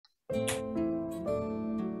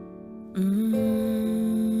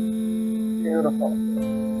Beautiful.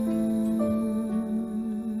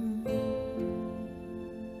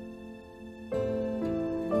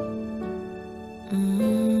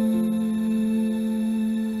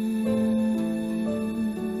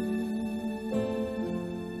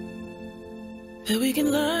 That we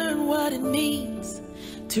can learn what it means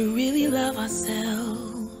to really love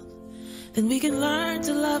ourselves. Then we can learn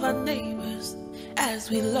to love our neighbors as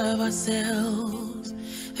we love ourselves.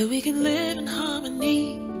 That we can live in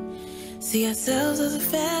harmony, see ourselves as a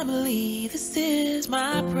family. This is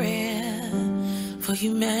my prayer for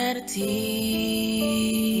humanity.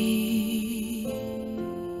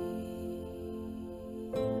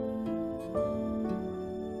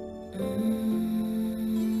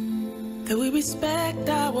 That we respect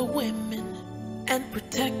our women and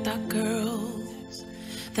protect our girls.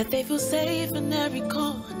 That they feel safe in every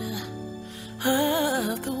corner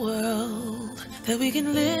of the world. That we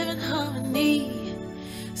can live in harmony,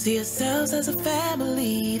 see ourselves as a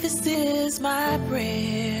family. This is my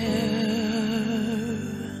prayer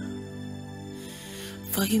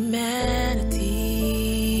for humanity.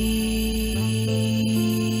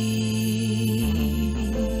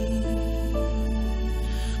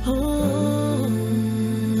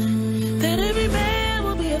 That every man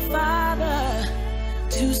will be a father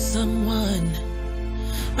to someone,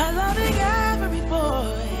 by loving every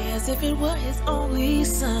boy as if it were his only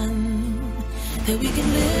son. That we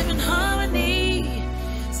can live in harmony,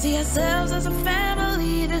 see ourselves as a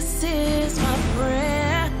family. This is my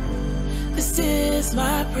prayer. This is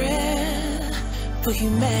my prayer for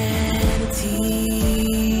humanity.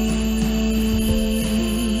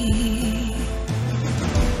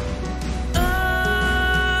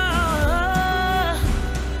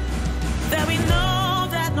 That we know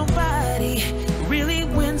that nobody really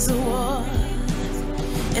wins a war,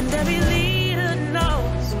 and every leader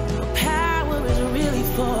knows what power is really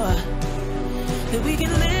for. That we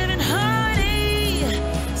can live in harmony,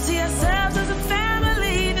 see ourselves as a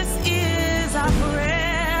family. This is our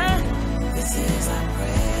prayer. This is our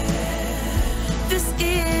prayer. This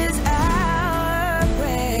is our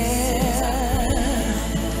prayer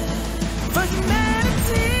for humanity.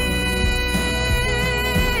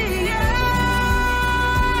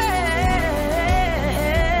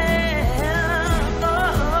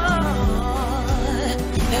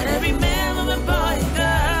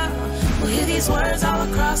 These words all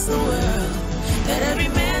across the world. That every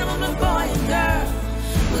man, woman, boy, and girl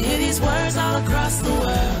will hear these words all across the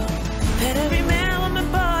world. That every man, woman,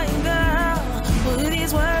 boy, and girl will hear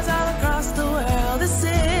these words all across the world. This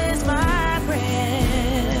is my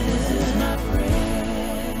prayer. This is my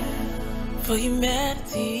prayer for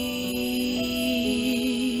humanity.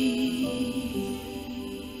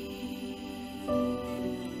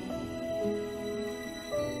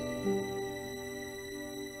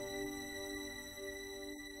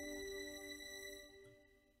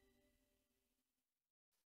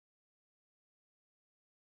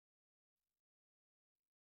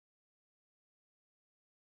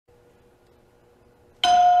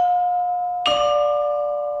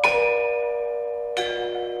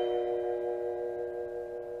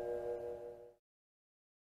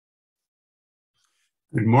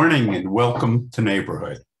 Good morning and welcome to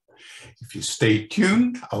Neighborhood. If you stay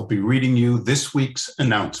tuned, I'll be reading you this week's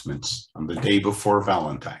announcements on the day before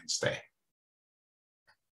Valentine's Day.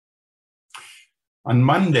 On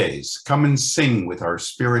Mondays, come and sing with our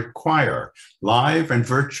Spirit Choir, live and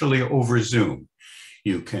virtually over Zoom.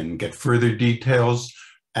 You can get further details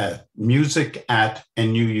at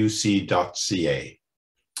music@nuuc.ca.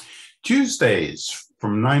 Tuesdays,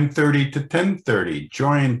 from 9:30 to 10:30,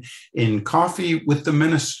 join in Coffee with the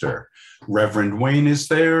Minister. Reverend Wayne is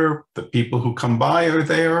there, the people who come by are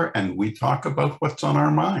there, and we talk about what's on our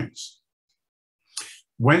minds.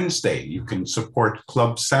 Wednesday, you can support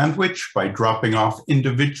Club Sandwich by dropping off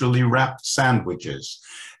individually wrapped sandwiches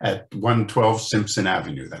at 112 Simpson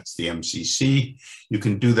Avenue. That's the MCC. You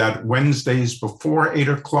can do that Wednesdays before 8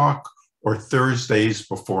 o'clock or Thursdays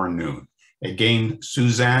before noon. Again,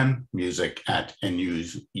 Suzanne,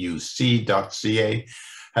 music@nuuc.ca,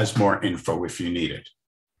 has more info if you need it.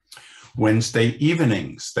 Wednesday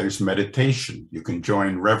evenings, there's meditation. You can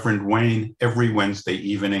join Reverend Wayne every Wednesday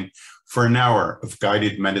evening for an hour of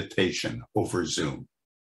guided meditation over Zoom.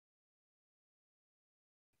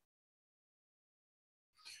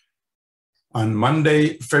 On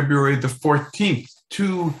Monday, February the 14th,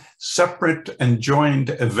 two separate and joined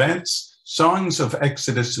events. Songs of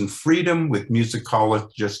Exodus and Freedom with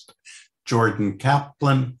musicologist Jordan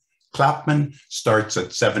Clapman starts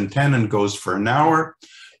at 7:10 and goes for an hour.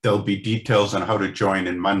 There'll be details on how to join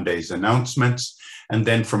in Monday's announcements. And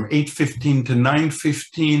then from 8:15 to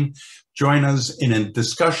 9:15, join us in a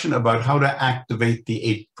discussion about how to activate the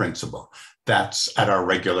 8 principle. That's at our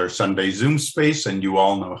regular Sunday Zoom space, and you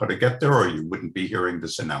all know how to get there or you wouldn't be hearing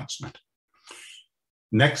this announcement.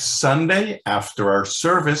 Next Sunday, after our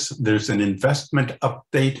service, there's an investment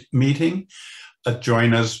update meeting.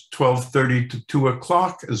 Join us 12:30 to 2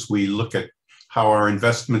 o'clock as we look at how our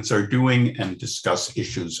investments are doing and discuss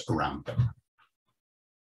issues around them.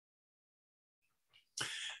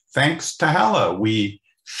 Thanks to Hala, we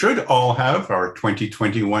should all have our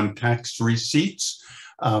 2021 tax receipts,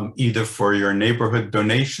 either for your neighborhood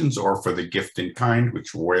donations or for the gift in kind,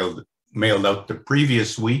 which were mailed out the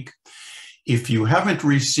previous week. If you haven't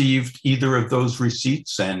received either of those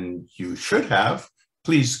receipts, and you should have,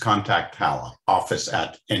 please contact Hala,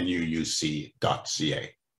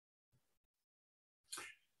 office@nuuc.ca.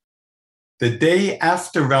 The day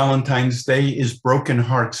after Valentine's Day is Broken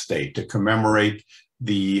Hearts Day to commemorate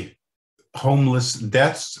the homeless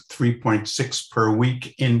deaths, 3.6 per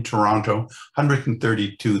week in Toronto,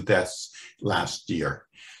 132 deaths last year.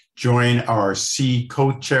 Join our C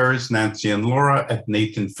co-chairs, Nancy and Laura, at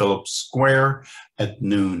Nathan Phillips Square at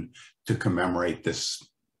noon to commemorate this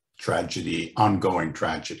tragedy, ongoing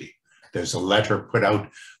tragedy. There's a letter put out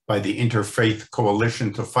by the Interfaith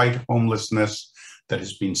Coalition to Fight Homelessness that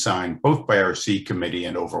has been signed both by our C committee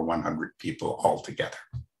and over 100 people altogether.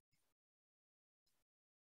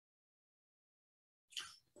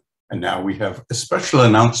 And now we have a special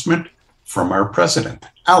announcement from our president,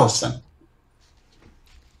 Allison.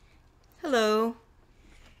 Hello,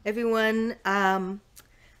 everyone.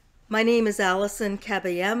 My name is Allison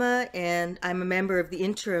Kabayama, and I'm a member of the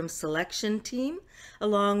interim selection team,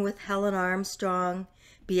 along with Helen Armstrong,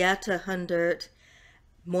 Beata Hundert,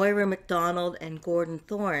 Moira McDonald, and Gordon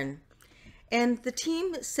Thorne. And the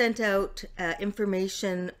team sent out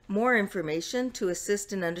more information to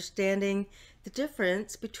assist in understanding the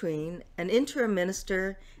difference between an interim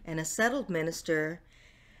minister and a settled minister.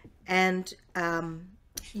 And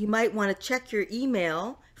you might want to check your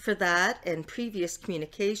email for that and previous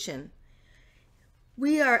communication.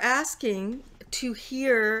 We are asking to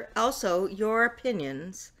hear also your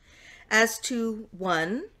opinions as to,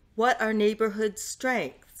 1, what are neighborhood's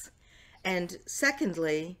strengths? And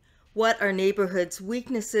secondly, what are neighborhood's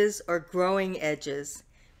weaknesses or growing edges?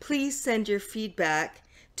 Please send your feedback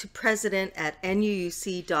to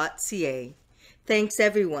president@nuuc.ca. Thanks,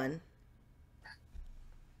 everyone.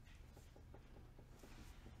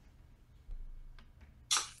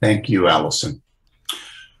 Thank you, Allison.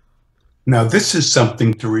 Now, this is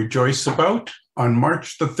something to rejoice about. On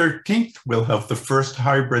March the 13th, we'll have the first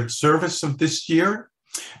hybrid service of this year.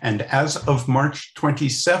 And as of March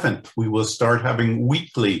 27th, we will start having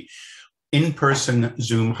weekly in-person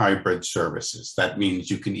Zoom hybrid services. That means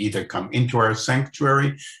you can either come into our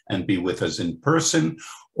sanctuary and be with us in person,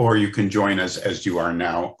 or you can join us as you are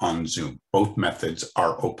now on Zoom. Both methods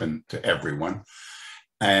are open to everyone.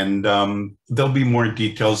 And there'll be more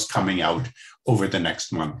details coming out over the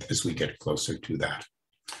next month as we get closer to that.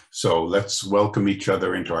 So let's welcome each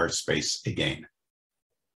other into our space again.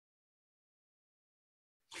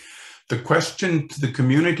 The question to the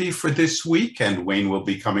community for this week, and Wayne will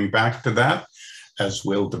be coming back to that, as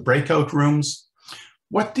will the breakout rooms.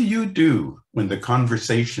 What do you do when the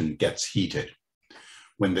conversation gets heated?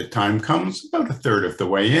 When the time comes, about a third of the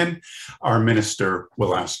way in, our minister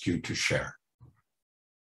will ask you to share.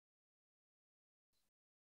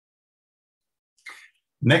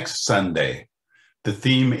 Next Sunday, the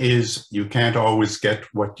theme is You Can't Always Get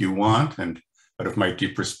What You Want, and out of my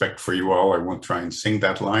deep respect for you all, I won't try and sing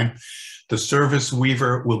that line. The service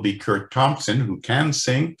weaver will be Kurt Thompson, who can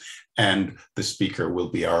sing, and the speaker will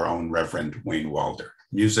be our own Reverend Wayne Walder.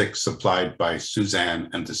 Music supplied by Suzanne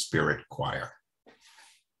and the Spirit Choir.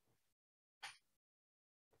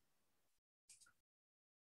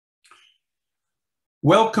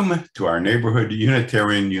 Welcome to our Neighborhood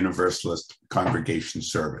Unitarian Universalist Congregation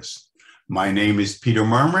service. My name is Peter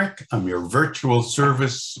Marmorek. I'm your virtual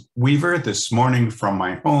service weaver this morning from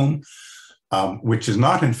my home, which is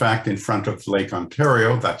not in fact in front of Lake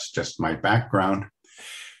Ontario. That's just my background.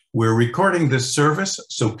 We're recording this service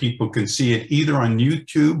so people can see it either on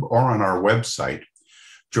YouTube or on our website.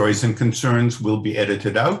 Joys and concerns will be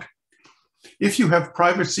edited out. If you have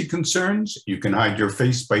privacy concerns, you can hide your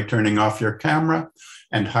face by turning off your camera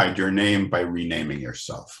and hide your name by renaming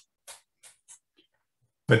yourself.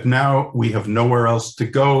 But now we have nowhere else to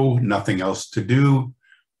go, nothing else to do.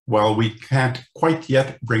 while we can't quite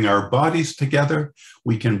yet bring our bodies together,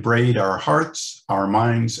 we can braid our hearts, our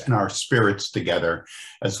minds, and our spirits together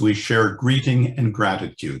as we share greeting and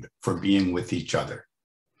gratitude for being with each other.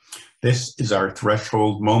 This is our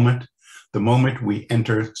threshold moment, the moment we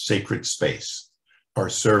enter sacred space. Our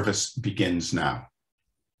service begins now.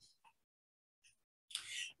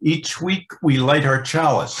 Each week we light our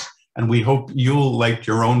chalice, and we hope you'll light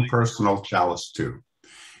your own personal chalice too.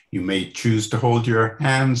 You may choose to hold your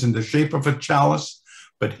hands in the shape of a chalice,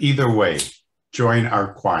 but either way, join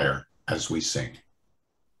our choir as we sing.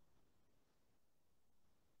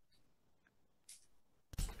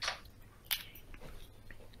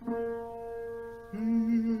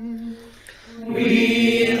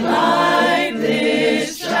 We light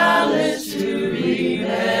this chalice to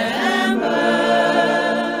remember,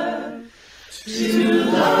 to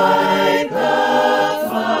light the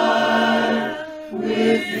fire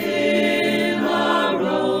within our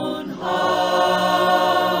own hearts.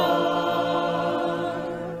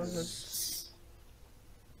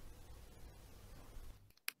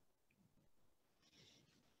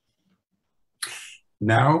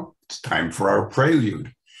 Now it's time for our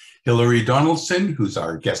prelude. Hilary Donaldson, who's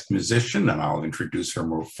our guest musician, and I'll introduce her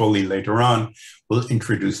more fully later on, will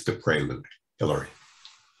introduce the prelude. Hilary.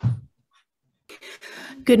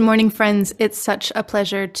 Good morning, friends. It's such a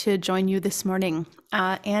pleasure to join you this morning.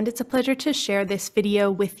 And it's a pleasure to share this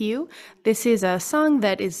video with you. This is a song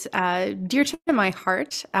that is dear to my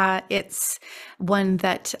heart. It's one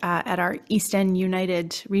that at our East End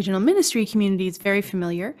United Regional Ministry community is very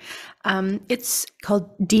familiar. It's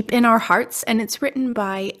called Deep in Our Hearts, and it's written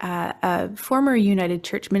by a former United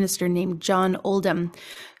Church minister named John Oldham,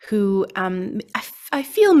 who I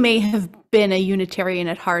feel may have been a Unitarian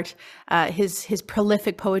at heart. His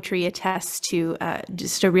prolific poetry attests to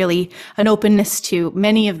just an openness to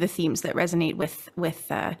many of the themes that resonate with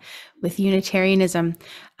Unitarianism.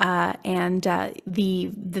 And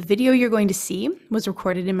the video you're going to see was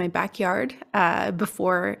recorded in my backyard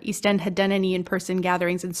before East End had done any in-person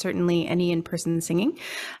gatherings, and certainly any in-person singing,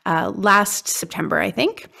 last September, I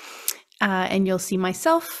think. And you'll see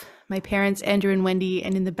myself, my parents, Andrew and Wendy,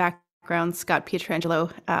 and in the background, Scott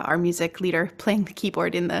Pietrangelo, our music leader, playing the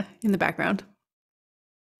keyboard in the background.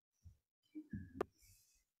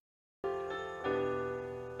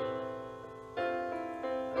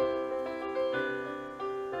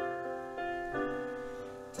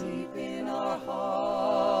 Deep in our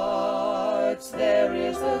hearts there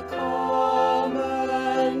is a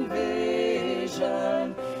common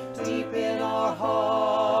vision. Deep in our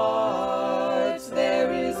hearts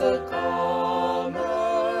there is a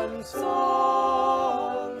common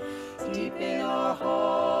song. Deep in our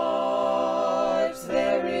hearts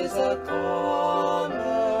there is a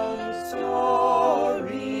common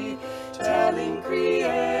story, telling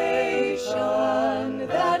creation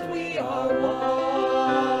that we are one.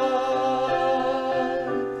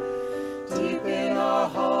 Deep in our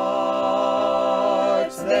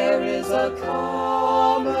hearts there is a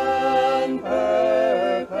common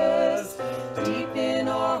purpose. Deep in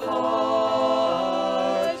our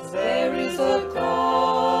hearts there is a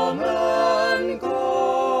common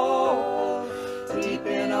goal. Deep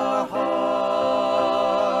in our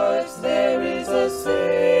hearts there is a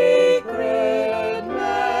sacred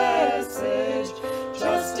message,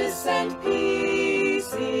 justice and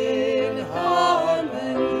peace in harmony.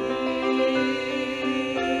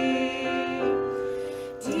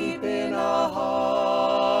 Deep in our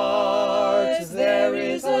hearts there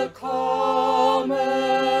is a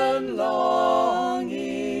common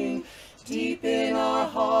longing. Deep in our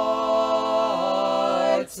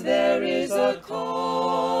hearts there is a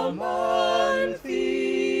common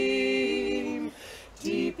theme.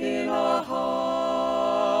 Deep in our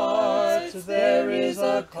hearts there is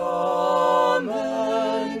a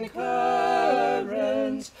common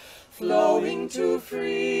current, flowing to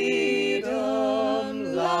freedom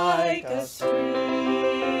like a stream.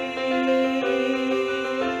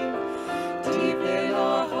 Deep in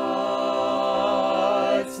our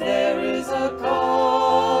hearts there is a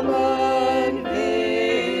common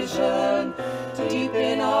vision. Deep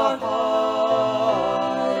in our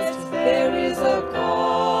hearts there is a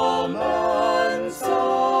common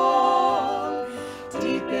song.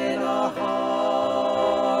 Deep in our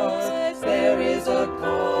hearts there is a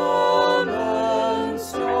common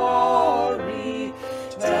story,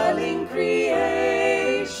 telling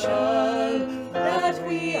creation that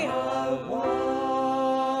we are one.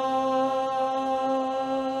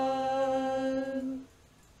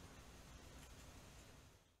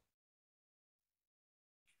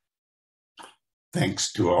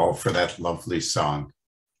 Thanks to all for that lovely song.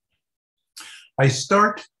 I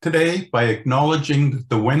start today by acknowledging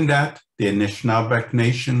the Wendat, the Anishinaabeg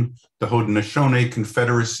Nation, the Haudenosaunee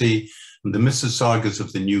Confederacy, and the Mississaugas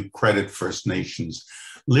of the New Credit First Nations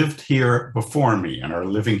lived here before me and are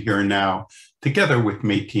living here now, together with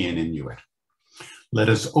Métis and Inuit. Let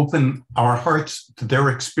us open our hearts to their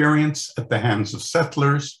experience at the hands of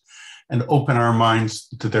settlers and open our minds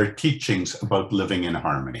to their teachings about living in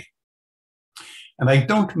harmony. And I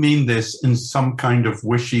don't mean this in some kind of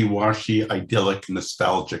wishy-washy, idyllic,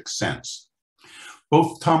 nostalgic sense.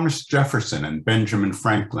 Both Thomas Jefferson and Benjamin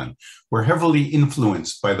Franklin were heavily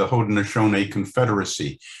influenced by the Haudenosaunee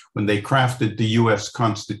Confederacy when they crafted the US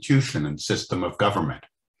Constitution and system of government.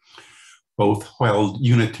 Both held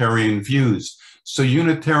Unitarian views, so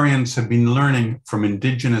Unitarians have been learning from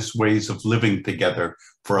indigenous ways of living together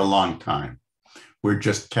for a long time. We're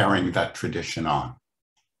just carrying that tradition on.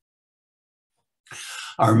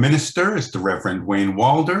 Our minister is the Rev Wayne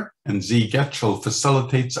and Zee Getchell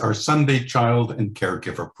facilitates our Sunday Child and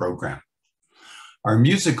Caregiver program. Our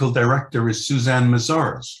musical director is Suzanne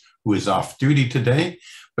Mazares, who is off duty today,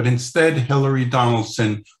 but instead Hilary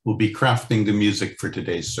Donaldson will be crafting the music for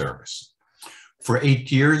today's service. For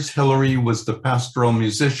 8 years, Hilary was the pastoral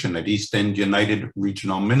musician at East End United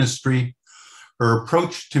Regional Ministry. Her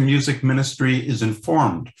approach to music ministry is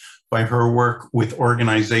informed by her work with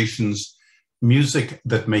organizations Music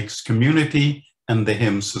That Makes Community and the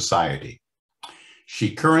Hymn Society.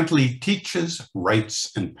 She currently teaches,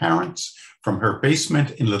 writes, and parents from her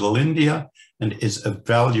basement in Little India and is a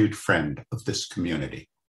valued friend of this community.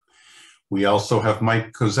 We also have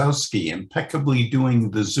Mike Kosowski impeccably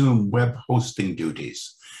doing the Zoom web hosting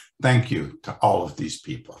duties. Thank you to all of these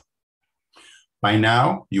people. By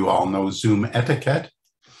now, you all know Zoom etiquette.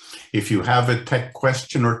 If you have a tech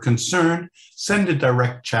question or concern, send a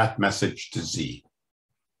direct chat message to Zee.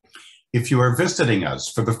 If you are visiting us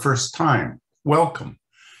for the first time, welcome.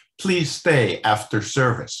 Please stay after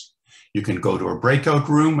service. You can go to a breakout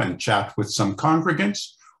room and chat with some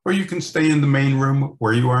congregants, or you can stay in the main room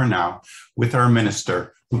where you are now with our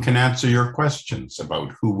minister, who can answer your questions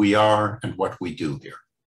about who we are and what we do here.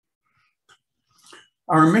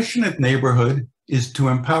 Our mission at Neighborhood is to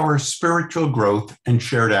empower spiritual growth and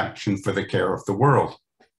shared action for the care of the world.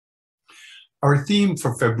 Our theme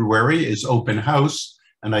for February is Open House,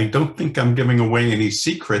 and I don't think I'm giving away any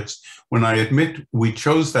secrets when I admit we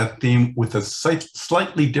chose that theme with a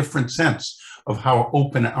slightly different sense of how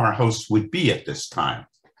open our house would be at this time.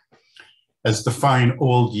 As the fine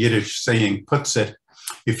old Yiddish saying puts it,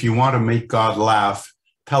 if you want to make God laugh,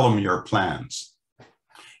 tell him your plans.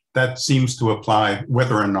 That seems to apply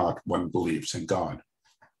whether or not one believes in God.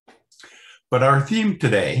 But our theme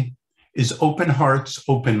today is open hearts,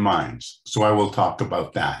 open minds, so I will talk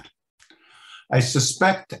about that. I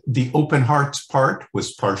suspect the open hearts part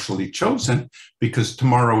was partially chosen because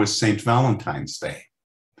tomorrow is St. Valentine's Day.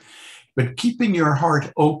 But keeping your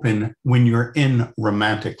heart open when you're in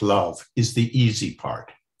romantic love is the easy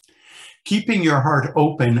part. Keeping your heart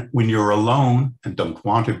open when you're alone and don't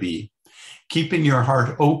want to be, keeping your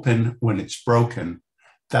heart open when it's broken,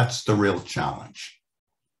 that's the real challenge.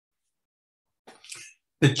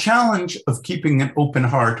 The challenge of keeping an open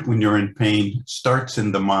heart when you're in pain starts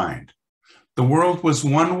in the mind. The world was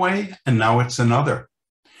one way and now it's another.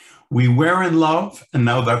 We were in love and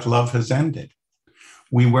now that love has ended.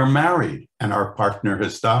 We were married and our partner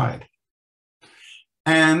has died.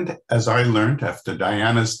 And as I learned after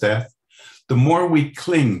Diana's death, the more we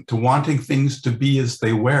cling to wanting things to be as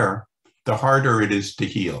they were, the harder it is to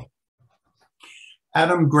heal.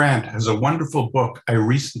 Adam Grant has a wonderful book I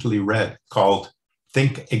recently read called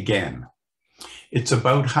Think Again. It's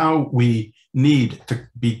about how we need to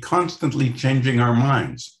be constantly changing our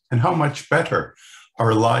minds and how much better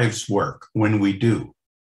our lives work when we do.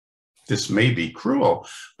 This may be cruel,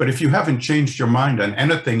 but if you haven't changed your mind on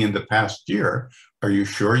anything in the past year, are you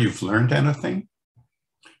sure you've learned anything?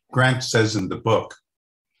 Grant says in the book,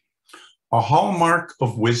 a hallmark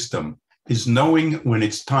of wisdom is knowing when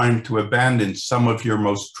it's time to abandon some of your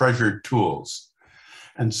most treasured tools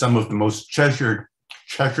and some of the most treasured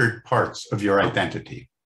parts of your identity.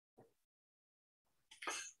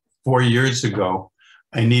 4 years ago,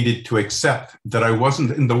 I needed to accept that I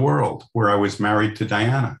wasn't in the world where I was married to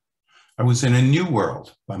Diana. I was in a new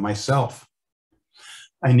world by myself.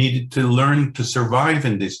 I needed to learn to survive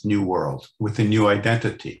in this new world with a new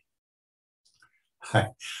identity.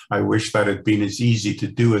 I wish that had been as easy to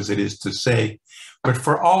do as it is to say, but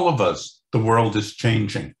for all of us, the world is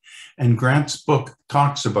changing. And Grant's book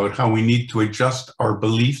talks about how we need to adjust our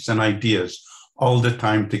beliefs and ideas all the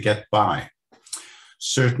time to get by.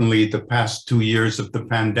 Certainly, the past 2 years of the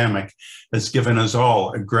pandemic has given us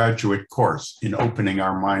all a graduate course in opening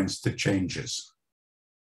our minds to changes.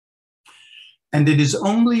 And it is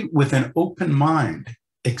only with an open mind,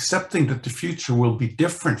 accepting that the future will be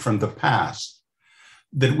different from the past,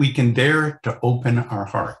 that we can dare to open our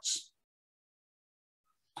hearts.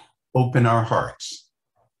 Open our hearts.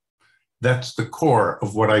 That's the core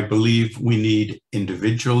of what I believe we need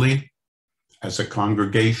individually, as a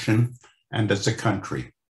congregation, and as a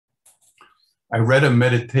country. I read a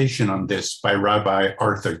meditation on this by Rabbi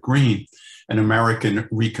Arthur Green, an American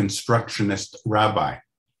Reconstructionist rabbi.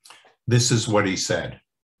 This is what he said.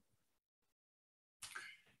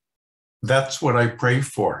 That's what I pray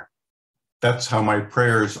for. That's how my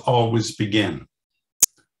prayers always begin.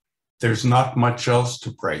 There's not much else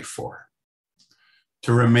to pray for.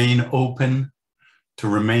 To remain open, to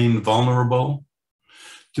remain vulnerable,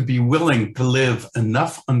 to be willing to live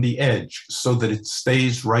enough on the edge so that it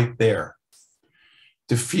stays right there,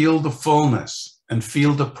 to feel the fullness and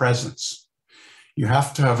feel the presence. You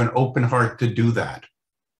have to have an open heart to do that.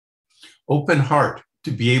 Open heart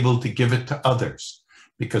to be able to give it to others,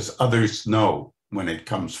 because others know when it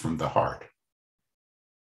comes from the heart.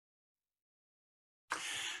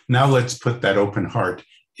 Now let's put that open heart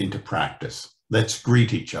into practice. Let's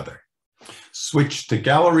greet each other. Switch to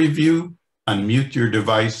gallery view, unmute your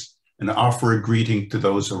device, and offer a greeting to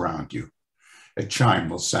those around you. A chime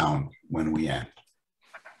will sound when we end.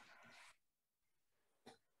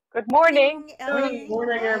 Good morning. Ellie. Good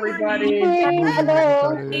morning, everybody.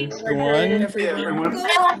 Hello. Everyone. Everyone.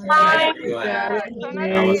 Hi.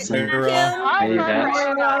 Allison. Hi,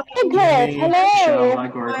 Marmorek. Good. Hello.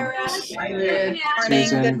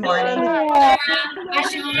 Susan. Good morning.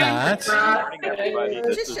 Pat. Everybody.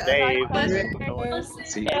 This is Dave. Hi,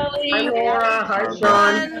 Laura. Hi,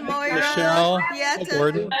 Sean. Moira. Michelle. Beata.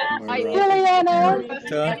 Gordon. Hi, Juliana.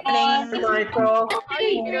 Hi, Michael.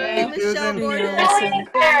 Hey, Michelle Gordon.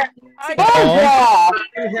 Hi,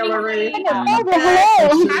 Hilary. Happy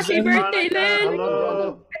birthday, Lynn.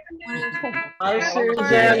 Hello. Hi, Susan.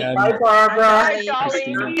 And Hi, Barbara. Hi, Dolly.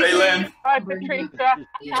 Hey, Lynn. Hi, Patricia.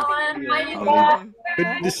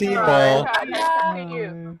 Good to see you all. Nice to see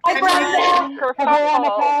you. Hi, Brenda.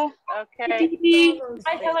 Kerfuffle. Okay.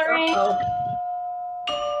 Hi, Hilary.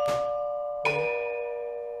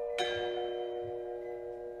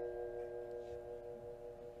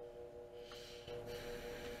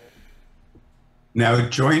 Now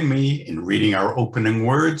join me in reading our opening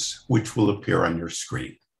words, which will appear on your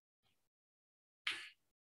screen.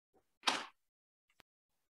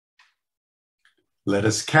 Let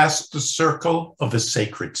us cast the circle of a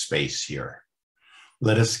sacred space here.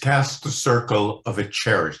 Let us cast the circle of a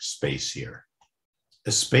cherished space here.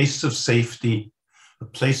 A space of safety, a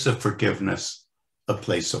place of forgiveness, a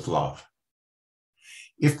place of love.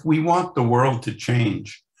 If we want the world to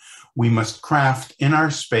change, we must craft in our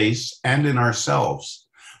space and in ourselves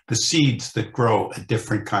the seeds that grow a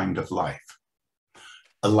different kind of life.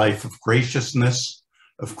 A life of graciousness,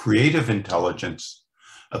 of creative intelligence,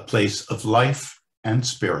 a place of life and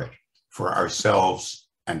spirit for ourselves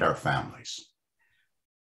and our families.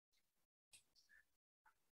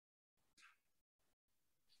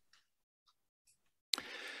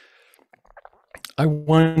 I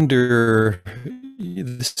wonder,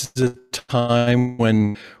 this is a time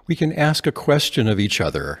when we can ask a question of each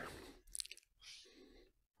other.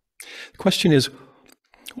 The question is,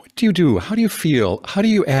 what do you do? How do you feel? How do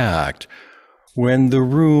you act when the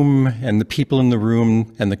room and the people in the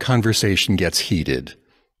room and the conversation gets heated?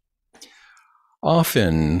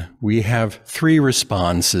 Often we have three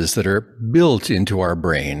responses that are built into our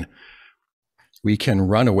brain. We can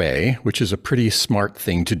run away, which is a pretty smart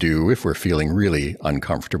thing to do if we're feeling really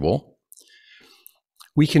uncomfortable.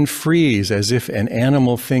 We can freeze as if an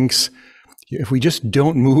animal thinks, if we just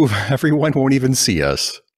don't move, everyone won't even see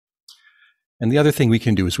us. And the other thing we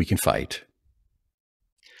can do is we can fight.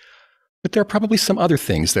 But there are probably some other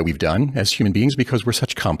things that we've done as human beings because we're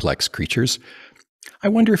such complex creatures. I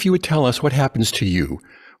wonder if you would tell us what happens to you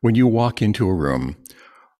when you walk into a room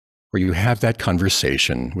or you have that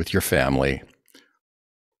conversation with your family,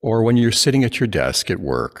 or when you're sitting at your desk at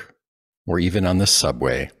work, or even on the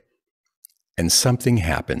subway, and something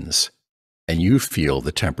happens, and you feel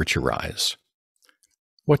the temperature rise.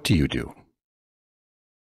 What do you do?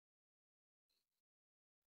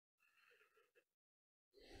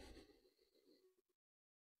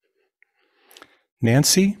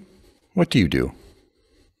 Nancy, what do you do?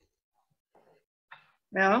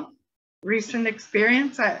 Well, recent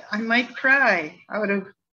experience, I might cry out of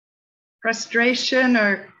frustration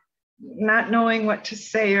or not knowing what to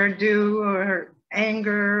say or do, or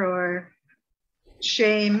anger, or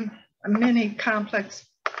shame, many complex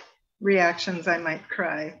reactions, I might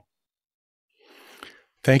cry.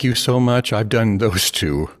 Thank you so much. I've done those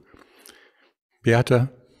too. Beata,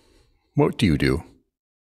 what do you do?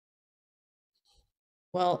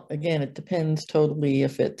 Well, again, it depends totally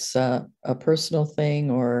if it's a personal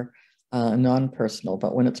thing or non-personal.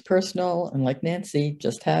 But when it's personal, and like Nancy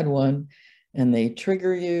just had one, and they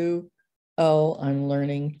trigger you, oh, I'm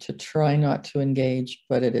learning to try not to engage,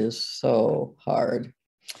 but it is so hard.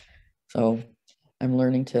 So I'm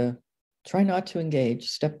learning to try not to engage,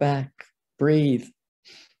 step back, breathe.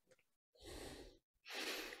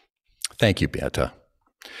 Thank you, Beata.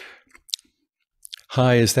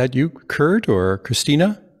 Hi, is that you, Kurt or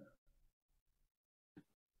Christina?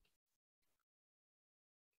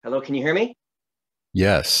 Hello, can you hear me?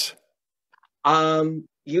 Yes.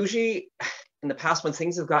 Usually in the past when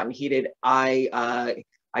things have gotten heated, I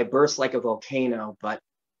burst like a volcano, but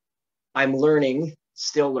I'm learning,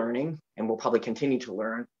 still learning, and will probably continue to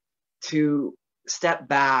learn, to step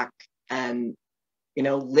back and,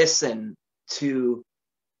 listen to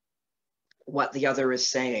what the other is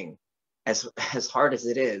saying. As hard as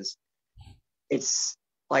it is, it's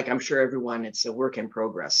like, I'm sure everyone, it's a work in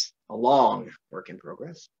progress, a long work in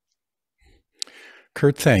progress.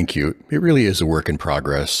 Kurt, thank you. It really is a work in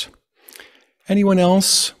progress. Anyone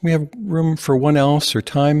else? We have room for one else or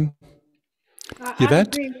time.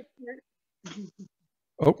 Yvette?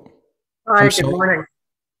 Oh, Hi, I'm good sorry.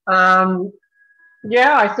 morning.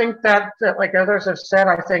 Yeah, I think that like others have said,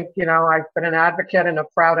 I think, I've been an advocate and a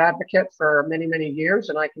proud advocate for many, many years,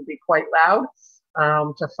 and I can be quite loud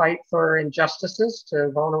to fight for injustices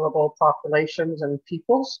to vulnerable populations and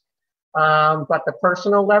peoples. But the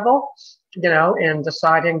personal level, in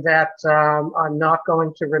deciding that I'm not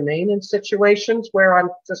going to remain in situations where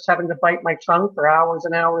I'm just having to bite my tongue for hours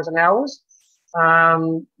and hours and hours.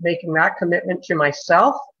 Making that commitment to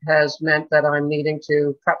myself has meant that I'm needing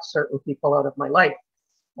to cut certain people out of my life.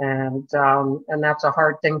 And that's a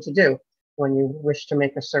hard thing to do when you wish to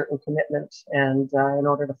make a certain commitment and in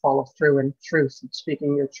order to follow through in truth and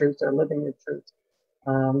speaking your truth or living your truth.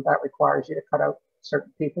 That requires you to cut out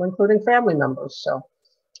certain people, including family members. So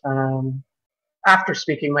after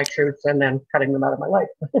speaking my truth and then cutting them out of my life.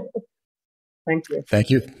 Thank you.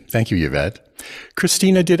 Thank you. Thank you, Yvette.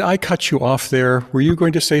 Christina, did I cut you off there? Were you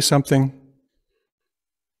going to say something?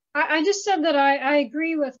 I just said that I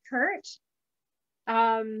agree with Kurt.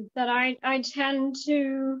 That I tend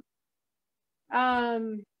to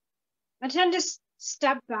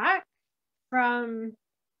step back from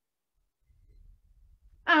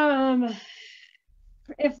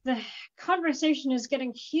if the conversation is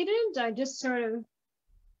getting heated, I just sort of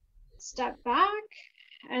step back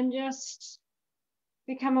and just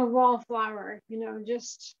become a wallflower,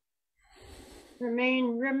 just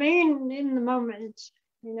remain in the moment,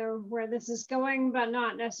 where this is going, but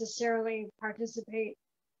not necessarily participate.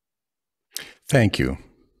 Thank you.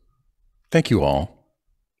 Thank you all.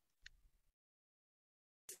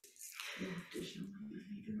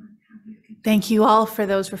 Thank you all for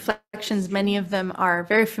those reflections. Many of them are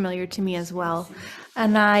very familiar to me as well.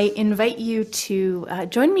 And I invite you to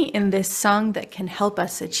join me in this song that can help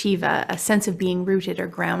us achieve a sense of being rooted or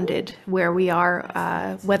grounded where we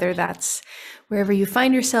are, whether that's wherever you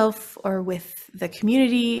find yourself or with the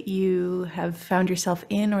community you have found yourself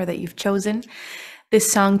in or that you've chosen.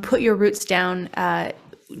 This song, Put Your Roots Down,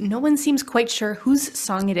 no one seems quite sure whose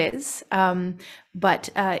song it is, but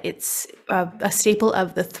it's a staple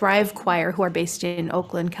of the Thrive Choir, who are based in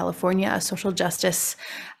Oakland, California, a social justice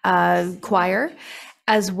choir,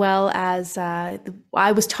 as well as I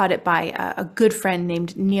was taught it by a good friend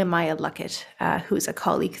named Nehemiah Luckett, who's a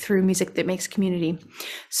colleague through Music That Makes Community.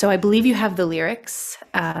 So I believe you have the lyrics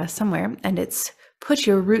somewhere, and it's put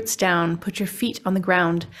your roots down, put your feet on the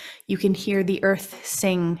ground. You can hear the earth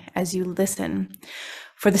sing as you listen.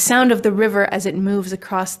 For the sound of the river as it moves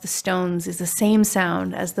across the stones is the same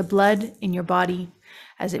sound as the blood in your body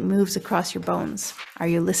as it moves across your bones. Are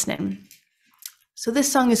you listening? So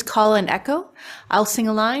this song is Call and Echo. I'll sing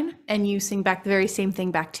a line and you sing back the very same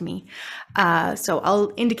thing back to me. So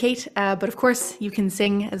I'll indicate, but of course you can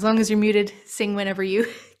sing as long as you're muted, sing whenever you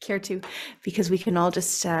care to, because we can all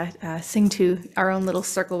just sing to our own little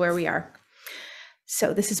circle where we are.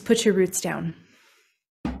 So this is Put Your Roots Down.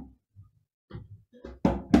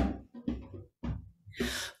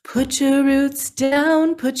 Put your roots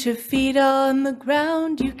down, put your feet on the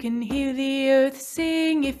ground. You can hear the earth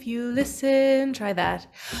sing if you listen. Try that.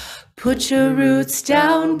 Put your roots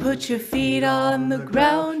down, put your feet on the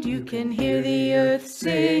ground. You can hear the earth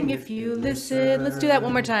sing if you listen. Let's do that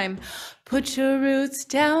one more time. Put your roots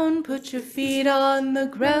down, put your feet on the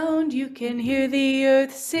ground. You can hear the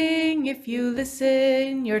earth sing if you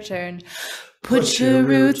listen. Your turn. Put your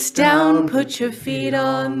roots down, put your feet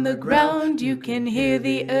on the ground. You can hear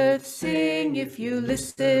the earth sing if you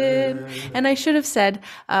listen. And I should have said,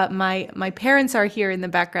 my parents are here in the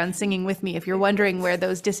background singing with me, if you're wondering where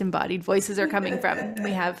those disembodied voices are coming from.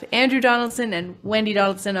 We have Andrew Donaldson and Wendy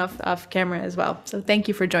Donaldson off camera as well. So thank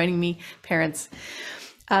you for joining me, parents.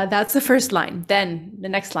 That's the first line. Then the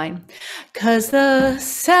next line. 'Cause the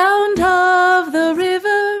sound of the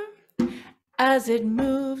river as it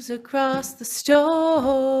moves across the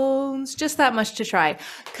stones. Just that much to try.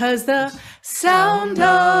 'Cause the sound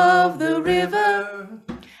of the river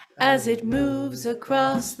as it moves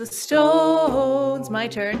across the stones, my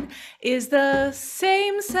turn, is the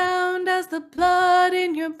same sound as the blood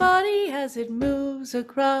in your body as it moves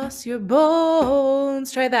across your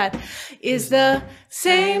bones. Try that. Is the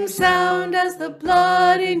same sound as the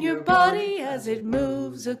blood in your body as it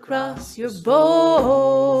moves across your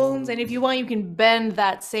bones. And if you want, you can bend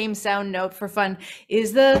that same sound note for fun.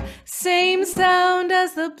 Is the same sound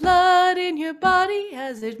as the blood in your body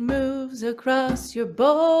as it moves across your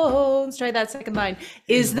bones. Try that second line.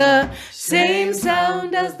 Is the same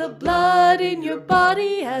sound as the blood in your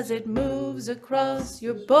body as it moves across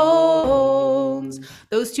your bones.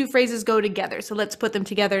 Those two phrases go together, so let's put them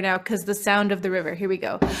together now. 'Cause the sound of the river. Here we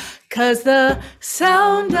go. 'Cause the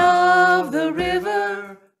sound of the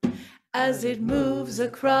river as it moves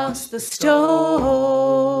across the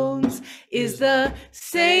stones is the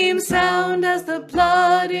same sound as the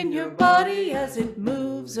blood in your body as it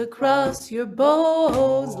moves across your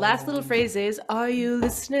bones. Last little phrase is, are you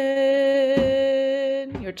listening?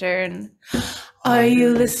 Your turn. Are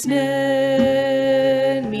you listening?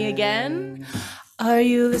 Me again. Are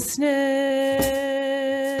you listening?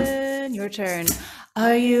 Your turn.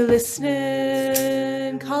 Are you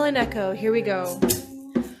listening? Call an echo. Here we go.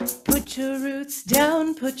 Put your roots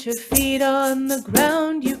down, put your feet on the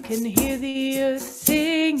ground. You can hear the earth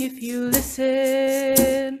sing if you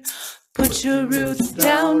listen. Put your roots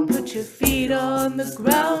down, put your feet on the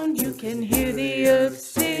ground. You can hear the earth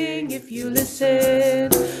sing if you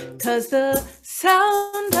listen. 'Cause the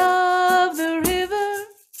sound of the river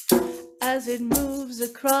as it moves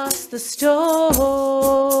across the stones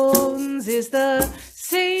is the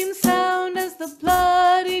same sound as the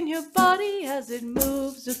blood in your body as it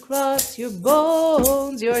moves across your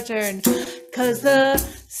bones. Your turn. 'Cause the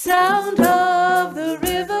sound of the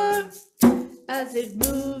river as it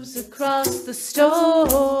moves across the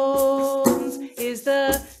stones is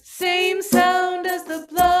the same sound as the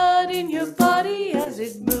blood in your body as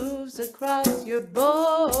it moves across your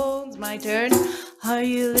bones. My turn. Are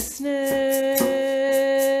you listening?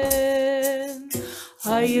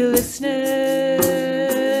 Are you listening?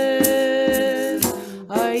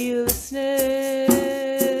 Are you listening?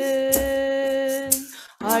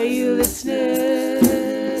 Are you listening?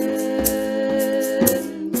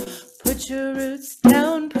 Put your roots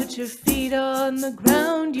down, put your feet on the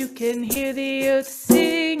ground. You can hear the earth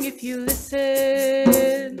sing if you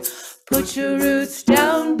listen. Put your roots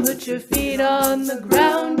down, put your feet on the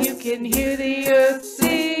ground. You can hear the earth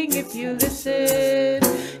sing if you listen.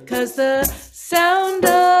 'Cause the sound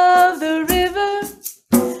of the river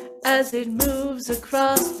as it moves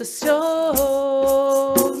across the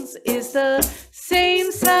stones is the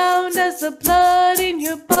same sound as the blood in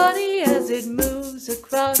your body as it moves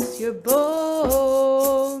across your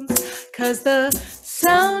bones. 'Cause the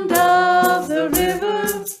sound of the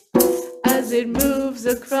river as it moves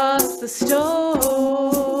across the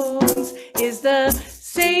stones is the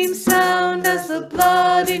same sound as the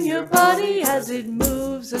blood in your body as it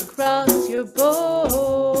moves across your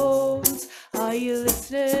bones. Are you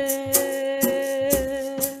listening?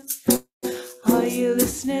 Are you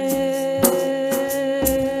listening?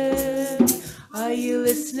 Are you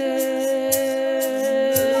listening?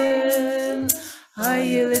 Are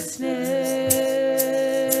you listening?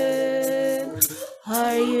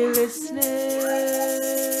 Are you listening?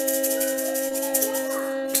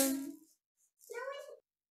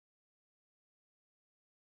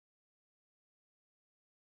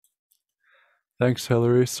 Thanks,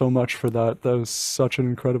 Hilary, so much for that. That was such an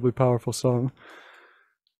incredibly powerful song.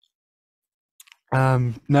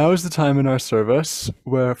 Now is the time in our service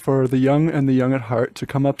where for the young and the young at heart to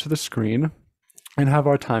come up to the screen and have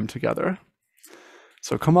our time together.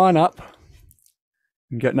 So come on up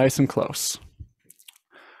and get nice and close.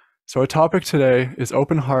 So our topic today is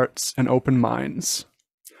open hearts and open minds.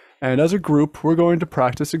 And as a group, we're going to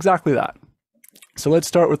practice exactly that. So let's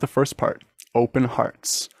start with the first part, open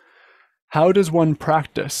hearts. How does one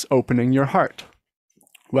practice opening your heart?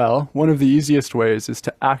 Well, one of the easiest ways is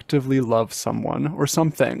to actively love someone or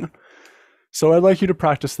something. So I'd like you to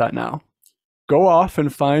practice that now. Go off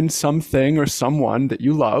and find something or someone that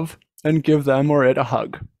you love and give them or it a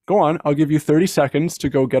hug. Go on, I'll give you 30 seconds to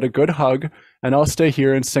go get a good hug, and I'll stay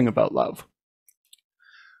here and sing about love.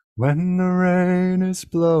 When the rain is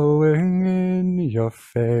blowing in your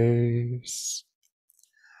face,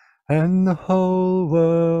 and the whole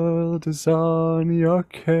world is on your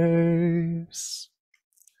case,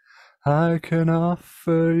 I can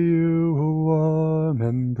offer you a warm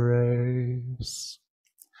embrace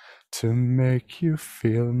to make you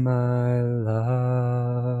feel my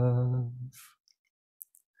love.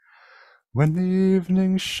 When the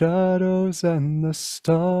evening shadows and the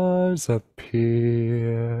stars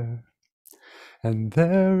appear, and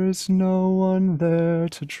there is no one there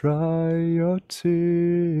to dry your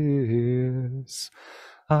tears,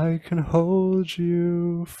 I can hold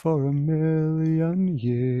you for a million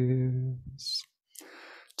years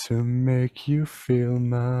to make you feel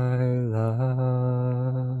my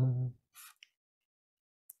love.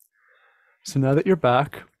 So now that you're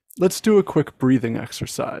back, let's do a quick breathing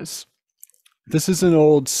exercise. This is an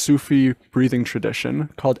old Sufi breathing tradition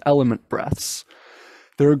called element breaths.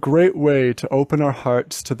 They're a great way to open our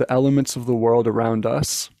hearts to the elements of the world around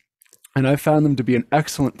us, and I found them to be an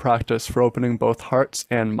excellent practice for opening both hearts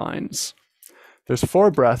and minds. There's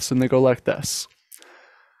 4 breaths, and they go like this.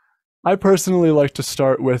 I personally like to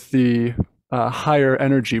start with the higher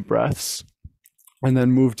energy breaths, and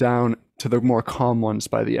then move down to the more calm ones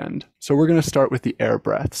by the end. So we're going to start with the air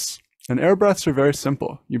breaths. And air breaths are very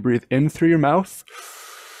simple. You breathe in through your mouth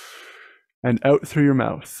and out through your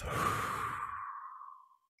mouth.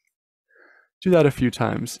 Do that a few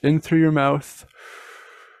times. In through your mouth.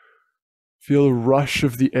 Feel a rush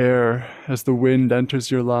of the air as the wind enters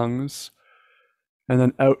your lungs. And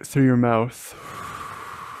then out through your mouth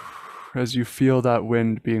as you feel that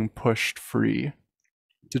wind being pushed free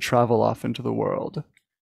to travel off into the world.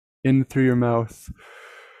 In through your mouth.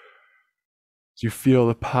 You feel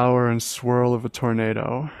the power and swirl of a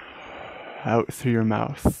tornado. Out through your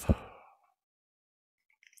mouth.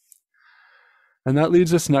 And that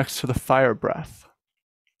leads us next to the fire breath.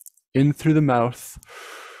 In through the mouth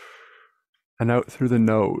and out through the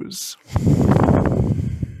nose.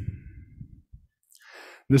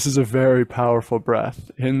 This is a very powerful breath.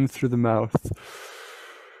 In through the mouth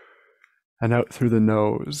and out through the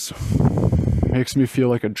nose. Makes me feel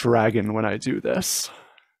like a dragon when I do this.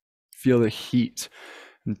 Feel the heat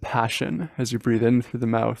and passion as you breathe in through the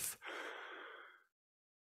mouth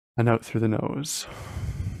and out through the nose.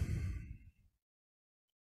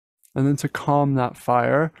 And then to calm that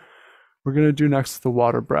fire, we're going to do next the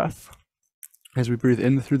water breath as we breathe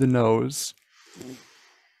in through the nose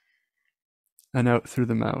and out through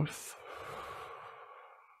the mouth.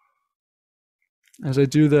 As I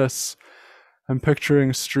do this, I'm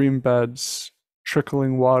picturing stream beds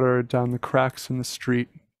trickling water down the cracks in the street,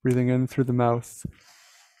 breathing in through the mouth,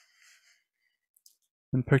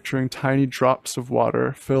 and picturing tiny drops of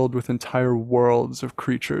water filled with entire worlds of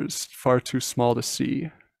creatures far too small to see,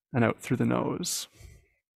 and out through the nose.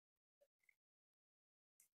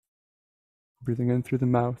 Breathing in through the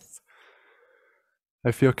mouth,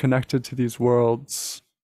 I feel connected to these worlds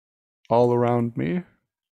all around me,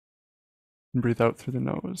 and breathe out through the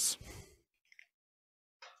nose.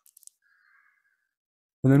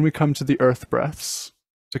 And then we come to the earth breaths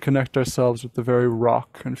to connect ourselves with the very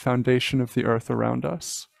rock and foundation of the earth around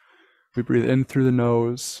us. We breathe in through the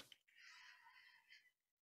nose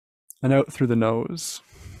and out through the nose.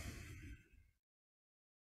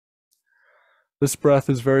 This breath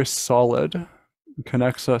is very solid and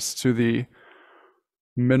connects us to the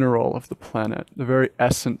mineral of the planet, the very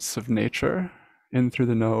essence of nature, in through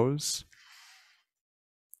the nose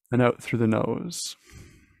and out through the nose.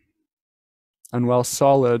 And while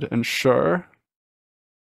solid and sure,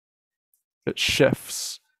 it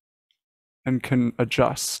shifts and can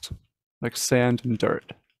adjust like sand and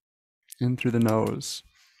dirt, in through the nose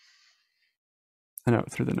and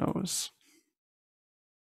out through the nose.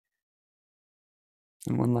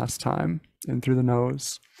 And one last time, in through the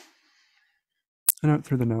nose and out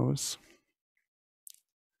through the nose.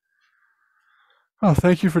 Oh,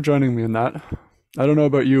 thank you for joining me in that. I don't know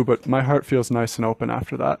about you, but my heart feels nice and open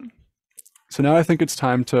after that. So now I think it's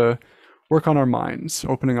time to work on our minds,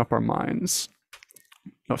 opening up our minds.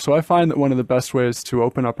 So I find that one of the best ways to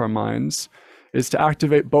open up our minds is to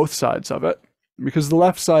activate both sides of it, because the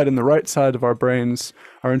left side and the right side of our brains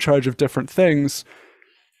are in charge of different things.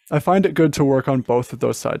 I find it good to work on both of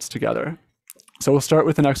those sides together. So we'll start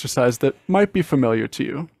with an exercise that might be familiar to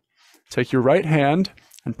you. Take your right hand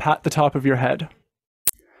and pat the top of your head.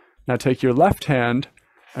 Now take your left hand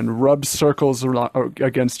and rub circles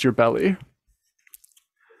against your belly.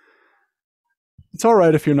 It's all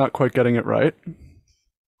right if you're not quite getting it right.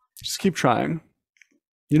 Just keep trying.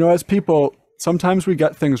 You know, as people, sometimes we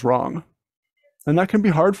get things wrong, and that can be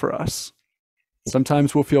hard for us.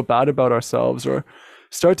 Sometimes we'll feel bad about ourselves or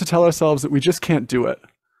start to tell ourselves that we just can't do it.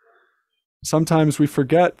 Sometimes we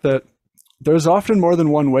forget that there's often more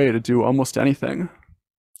than one way to do almost anything.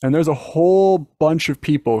 And there's a whole bunch of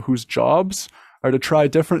people whose jobs are to try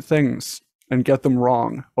different things and get them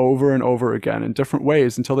wrong over and over again in different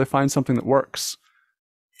ways until they find something that works.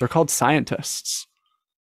 They're called scientists.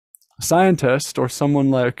 A scientist, or someone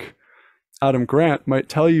like Adam Grant, might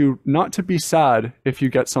tell you not to be sad if you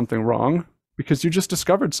get something wrong, because you just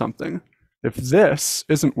discovered something. If this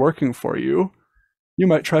isn't working for you, you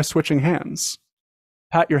might try switching hands.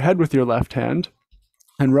 Pat your head with your left hand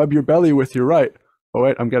and rub your belly with your right. Oh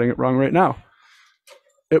wait, I'm getting it wrong right now.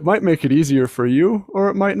 It might make it easier for you, or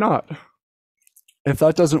it might not. If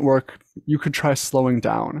that doesn't work, you could try slowing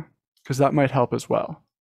down, because that might help as well.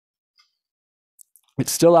 It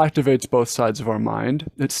still activates both sides of our mind.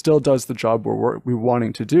 It still does the job we're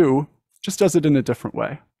wanting to do, just does it in a different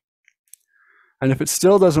way. And if it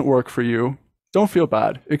still doesn't work for you, don't feel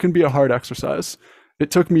bad. It can be a hard exercise. It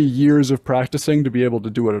took me years of practicing to be able to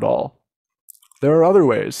do it at all. There are other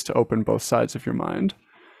ways to open both sides of your mind.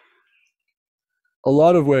 A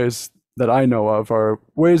lot of ways that I know of are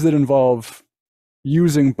ways that involve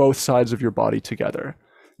using both sides of your body together.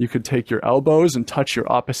 You could take your elbows and touch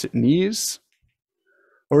your opposite knees,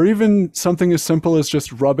 or even something as simple as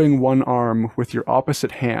just rubbing one arm with your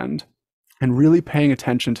opposite hand and really paying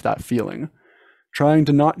attention to that feeling. Trying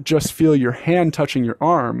to not just feel your hand touching your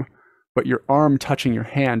arm, but your arm touching your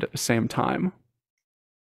hand at the same time.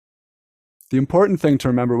 The important thing to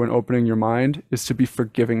remember when opening your mind is to be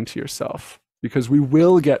forgiving to yourself, because we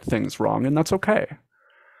will get things wrong, and that's okay.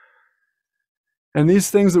 And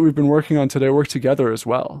these things that we've been working on today work together as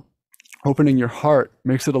well. Opening your heart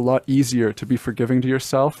makes it a lot easier to be forgiving to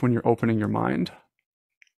yourself when you're opening your mind.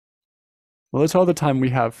 Well, that's all the time we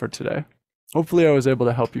have for today. Hopefully I was able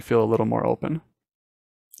to help you feel a little more open.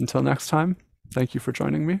 Until next time, thank you for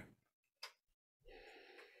joining me.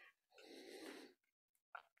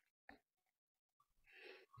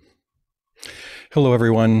 Hello,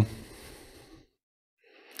 everyone.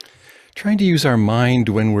 Trying to use our mind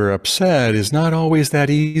when we're upset is not always that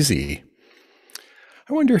easy.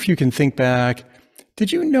 I wonder if you can think back.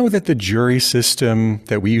 Did you know that the jury system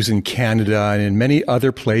that we use in Canada and in many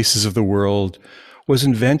other places of the world was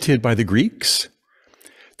invented by the Greeks?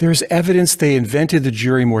 There's evidence they invented the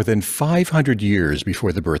jury more than 500 years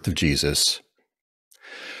before the birth of Jesus.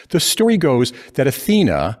 The story goes that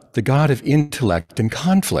Athena, the god of intellect and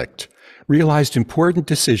conflict, realized important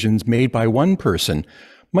decisions made by one person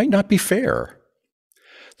might not be fair.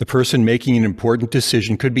 The person making an important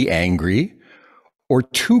decision could be angry or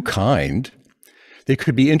too kind. They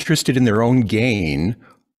could be interested in their own gain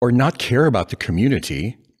or not care about the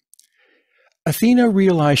community. Athena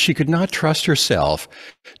realized she could not trust herself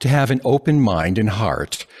to have an open mind and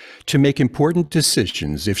heart to make important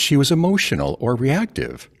decisions if she was emotional or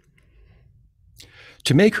reactive.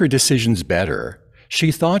 To make her decisions better,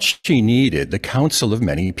 she thought she needed the counsel of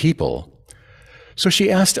many people. So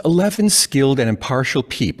she asked 11 skilled and impartial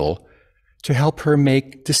people to help her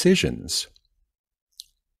make decisions.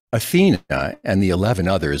 Athena and the 11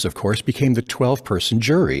 others, of course, became the 12-person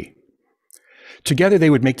jury. Together they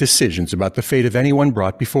would make decisions about the fate of anyone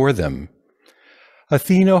brought before them.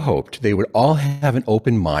 Athena hoped they would all have an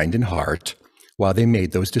open mind and heart while they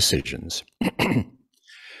made those decisions.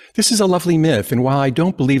 This is a lovely myth, and while I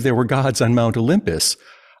don't believe there were gods on Mount Olympus,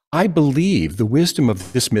 I believe the wisdom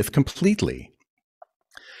of this myth completely.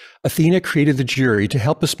 Athena created the jury to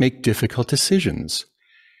help us make difficult decisions.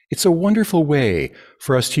 It's a wonderful way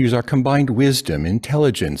for us to use our combined wisdom,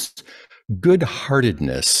 intelligence,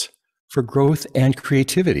 good-heartedness for growth and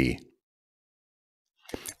creativity.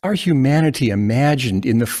 Our humanity imagined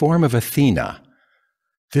in the form of Athena,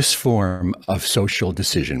 this form of social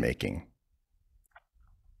decision-making.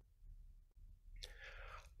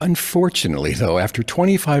 Unfortunately, though, after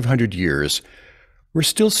 2,500 years, we're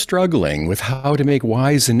still struggling with how to make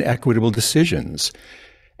wise and equitable decisions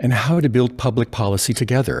and how to build public policy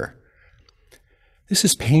together. This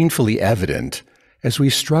is painfully evident as we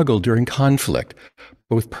struggle during conflict,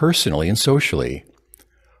 both personally and socially.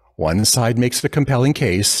 One side makes a compelling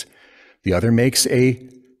case, the other makes a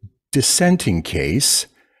dissenting case,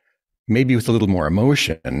 maybe with a little more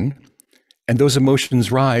emotion, and those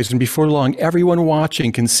emotions rise, and before long, everyone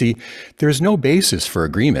watching can see there's no basis for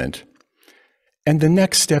agreement. And the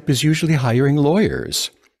next step is usually hiring lawyers.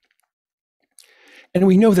 And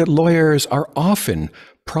we know that lawyers are often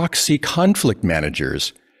proxy conflict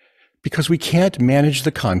managers because we can't manage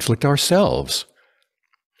the conflict ourselves.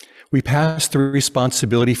 We pass the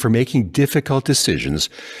responsibility for making difficult decisions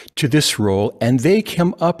to this role, and they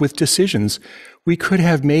come up with decisions we could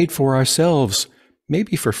have made for ourselves,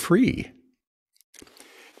 maybe for free.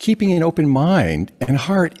 Keeping an open mind and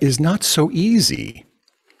heart is not so easy.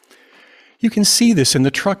 You can see this in the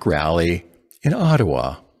truck rally in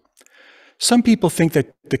Ottawa. Some people think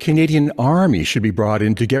that the Canadian Army should be brought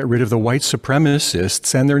in to get rid of the white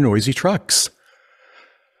supremacists and their noisy trucks.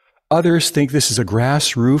 Others think this is a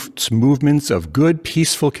grassroots movement of good,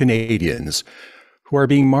 peaceful Canadians who are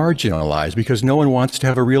being marginalized because no one wants to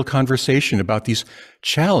have a real conversation about these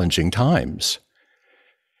challenging times.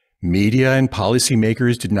 Media and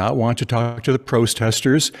policymakers did not want to talk to the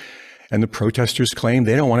protesters, and the protesters claim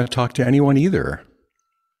they don't want to talk to anyone either.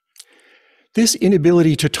 This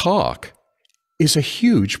inability to talk is a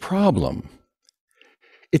huge problem.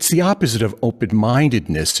 It's the opposite of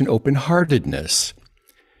open-mindedness and open-heartedness.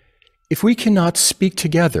 If we cannot speak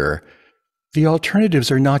together, the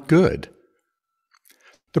alternatives are not good.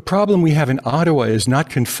 The problem we have in Ottawa is not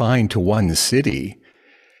confined to one city.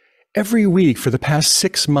 Every week for the past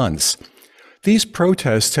 6 months, these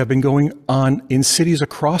protests have been going on in cities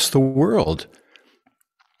across the world.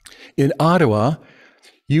 In Ottawa,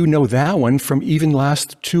 you know that one from even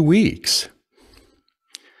last 2 weeks.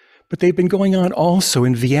 But they've been going on also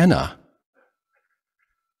in Vienna.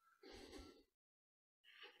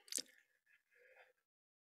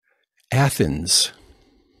 Athens,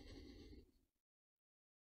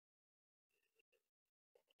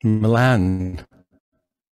 Milan,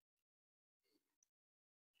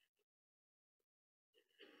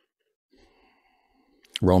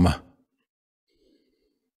 Roma,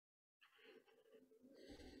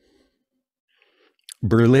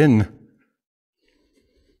 Berlin,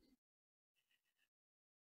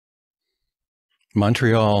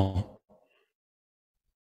 Montreal,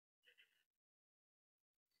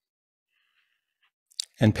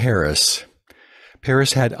 and Paris.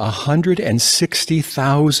 Paris had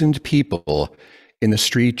 160,000 people in the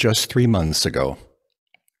street just 3 months ago.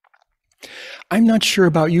 I'm not sure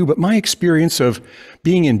about you, but my experience of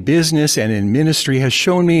being in business and in ministry has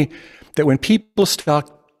shown me that when people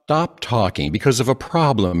stop talking because of a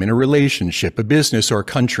problem in a relationship, a business, or a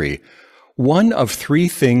country, one of 3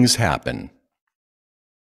 things happen.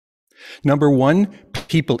 Number 1,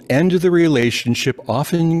 people end the relationship,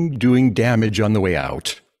 often doing damage on the way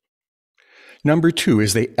out. Number 2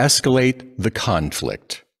 is they escalate the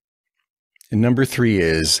conflict. And number 3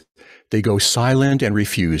 is they go silent and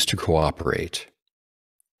refuse to cooperate.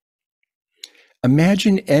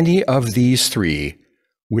 Imagine any of these 3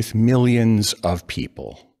 with millions of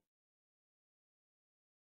people.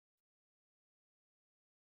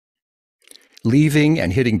 Leaving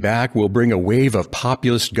and hitting back will bring a wave of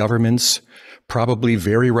populist governments, probably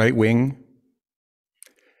very right-wing.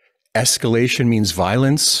 Escalation means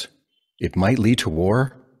violence. It might lead to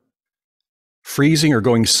war. Freezing or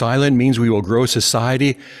going silent means we will grow a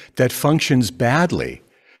society that functions badly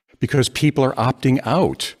because people are opting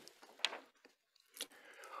out.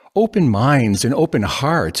 Open minds and open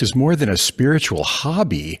hearts is more than a spiritual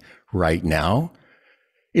hobby right now.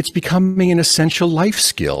 It's becoming an essential life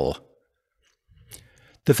skill.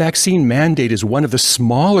 The vaccine mandate is one of the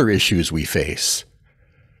smaller issues we face.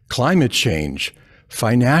 Climate change,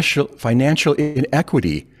 financial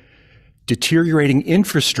inequity, deteriorating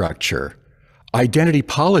infrastructure, identity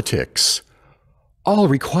politics, all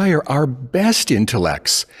require our best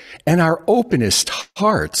intellects and our openest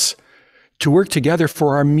hearts to work together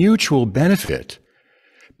for our mutual benefit,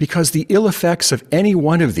 because the ill effects of any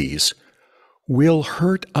one of these will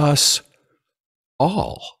hurt us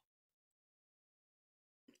all.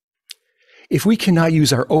 If we cannot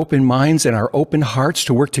use our open minds and our open hearts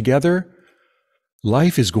to work together,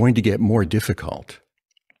 life is going to get more difficult.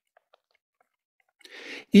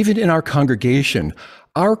 Even in our congregation,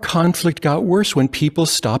 our conflict got worse when people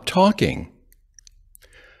stopped talking.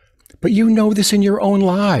 But you know this in your own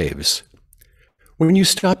lives. When you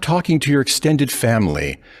stop talking to your extended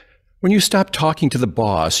family, when you stop talking to the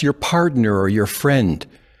boss, your partner, or your friend,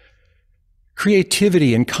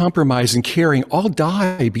 creativity and compromise and caring all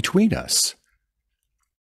die between us.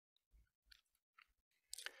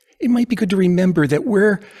 It might be good to remember that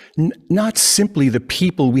we're not simply the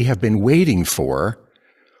people we have been waiting for.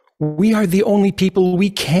 We are the only people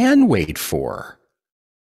we can wait for.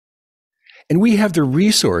 And we have the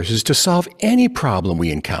resources to solve any problem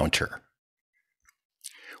we encounter.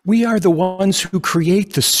 We are the ones who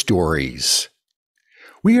create the stories.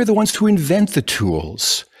 We are the ones who invent the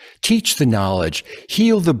tools teach the knowledge,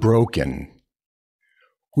 heal the broken.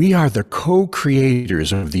 We are the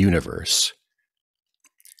co-creators of the universe.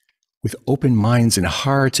 With open minds and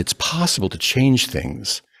hearts, it's possible to change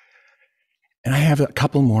things. And I have a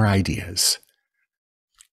couple more ideas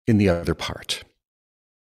in the other part.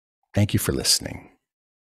 Thank you for listening.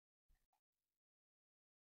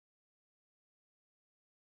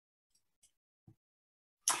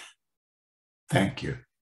 Thank you.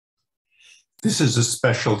 This is a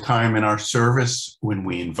special time in our service when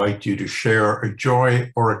we invite you to share a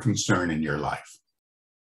joy or a concern in your life.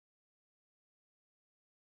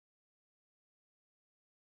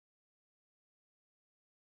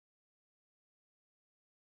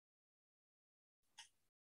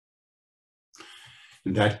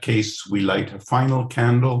 In that case, we light a final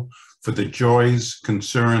candle for the joys,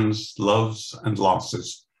 concerns, loves, and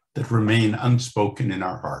losses that remain unspoken in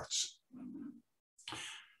our hearts.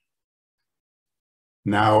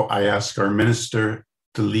 Now I ask our minister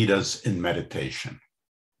to lead us in meditation.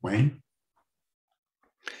 Wayne?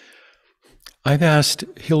 I've asked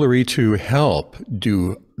Hilary to help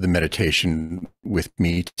do the meditation with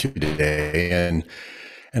me today,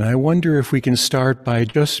 and I wonder if we can start by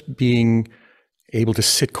just being able to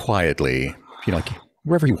sit quietly, like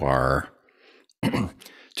wherever you are,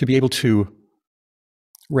 to be able to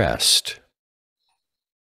rest.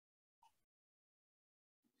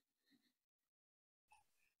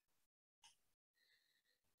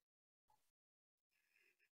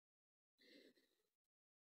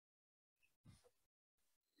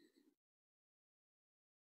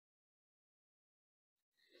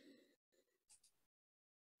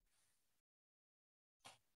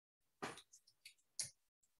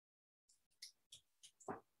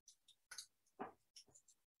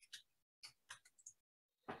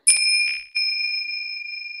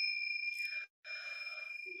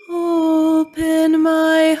 Open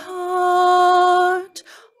my heart,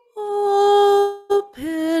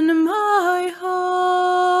 open my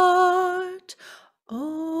heart,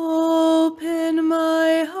 open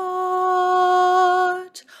my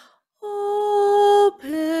heart,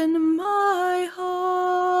 open my heart.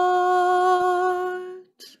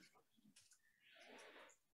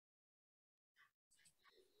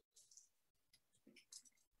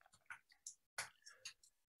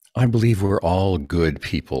 I believe we're all good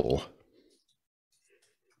people.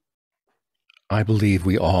 I believe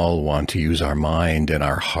we all want to use our mind and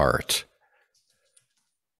our heart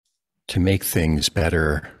to make things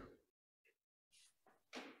better,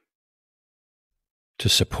 to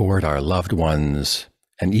support our loved ones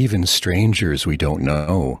and even strangers we don't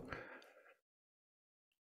know.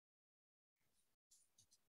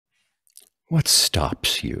 What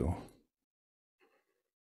stops you?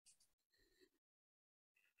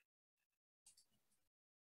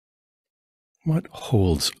 What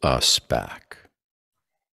holds us back?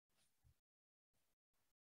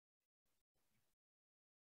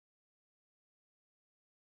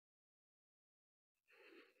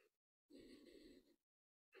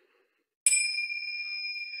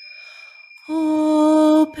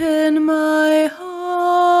 Open my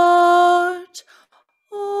heart,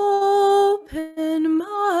 open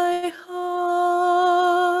my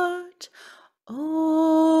heart,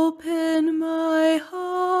 open my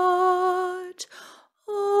heart,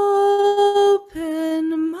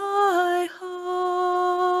 open my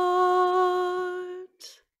heart.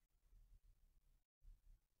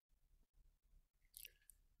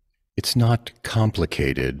 It's not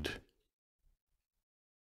complicated.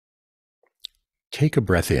 Take a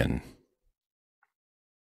breath in.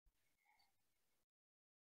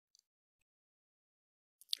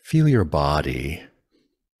 Feel your body.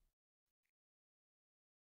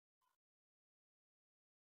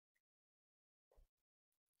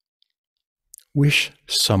 Wish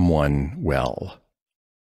someone well.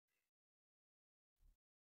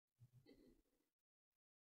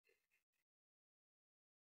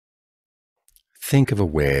 Think of a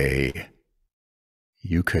way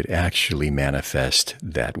you could actually manifest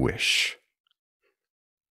that wish.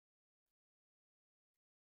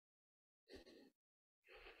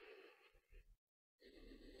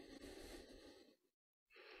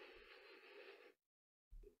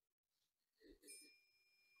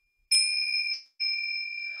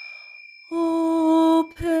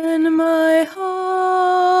 Open my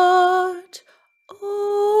heart,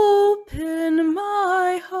 open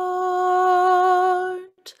my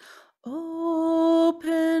heart,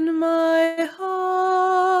 open my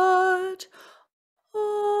heart,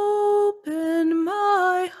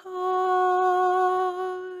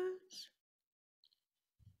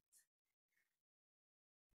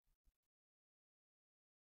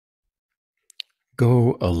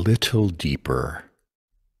 go a little deeper?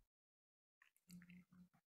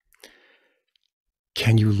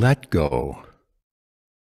 Can you let go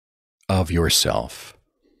of yourself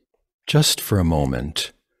just for a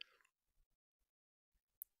moment?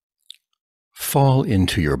 Fall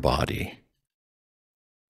into your body.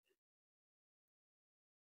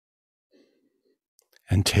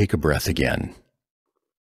 And take a breath again.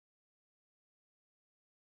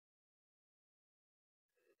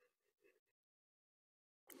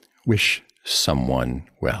 Wish someone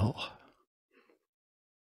well.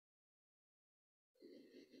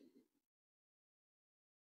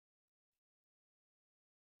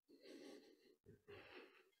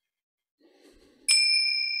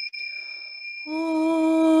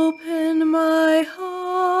 Open my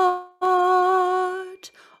heart,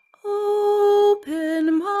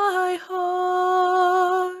 open my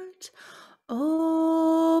heart,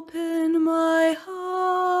 open my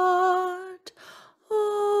heart,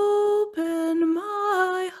 open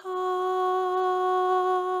my heart.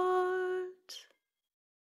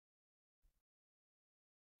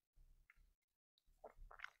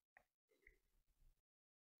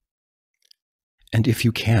 And if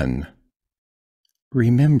you can,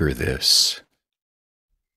 remember this.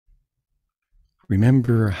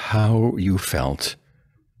 Remember how you felt.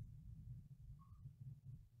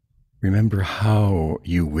 Remember how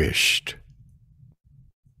you wished.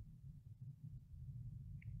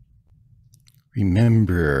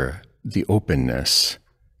 Remember the openness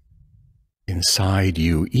inside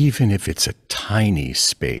you, even if it's a tiny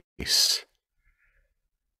space.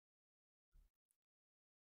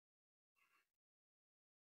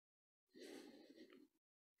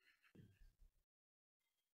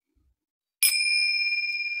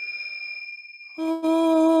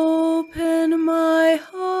 Open my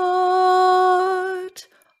heart,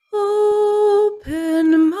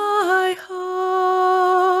 open my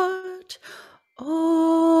heart,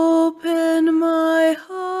 open my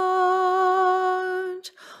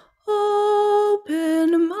heart,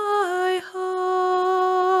 open my heart.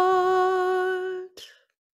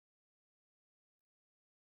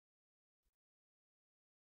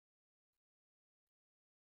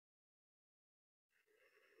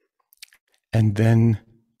 And then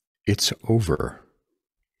it's over.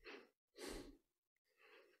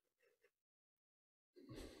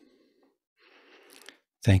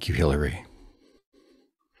 Thank you, Hilary.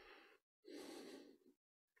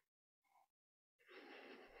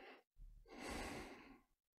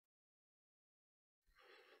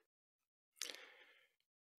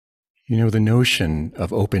 You know, the notion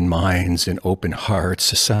of open minds and open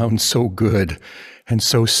hearts sounds so good and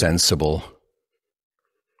so sensible.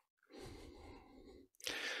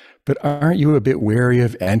 But aren't you a bit wary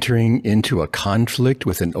of entering into a conflict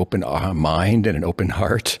with an open mind and an open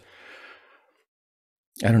heart?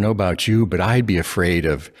 I don't know about you, but I'd be afraid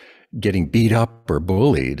of getting beat up or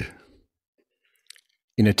bullied.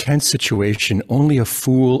 In a tense situation, only a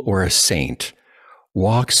fool or a saint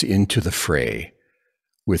walks into the fray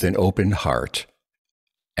with an open heart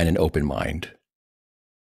and an open mind.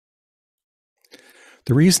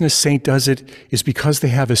 The reason a saint does it is because they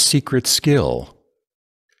have a secret skill.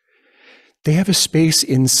 They have a space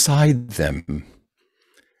inside them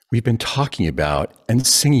we've been talking about and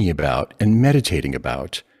singing about and meditating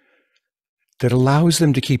about that allows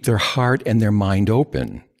them to keep their heart and their mind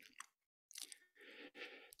open.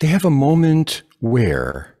 They have a moment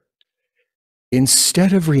where,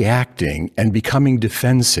 instead of reacting and becoming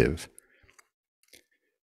defensive,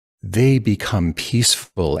 they become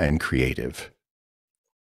peaceful and creative.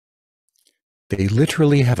 They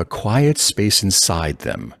literally have a quiet space inside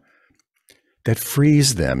them that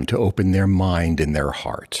frees them to open their mind and their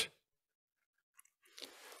heart.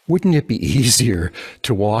 Wouldn't it be easier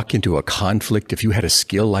to walk into a conflict if you had a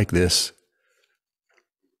skill like this?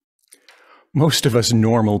 Most of us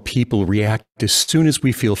normal people react as soon as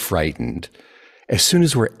we feel frightened, as soon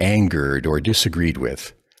as we're angered or disagreed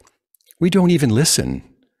with. We don't even listen.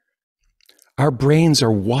 Our brains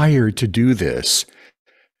are wired to do this.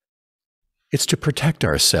 It's to protect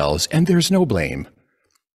ourselves, and there's no blame.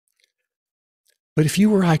 But if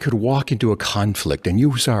you or I could walk into a conflict and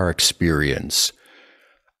use our experience,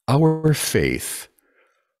 our faith,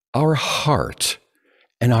 our heart,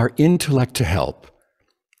 and our intellect to help,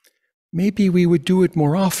 maybe we would do it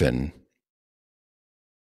more often.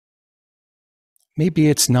 Maybe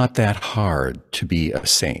it's not that hard to be a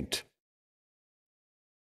saint.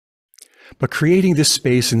 But creating this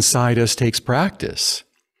space inside us takes practice,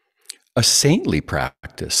 a saintly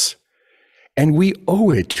practice, and we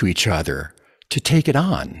owe it to each other to take it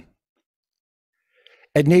on.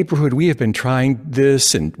 At Neighborhood, we have been trying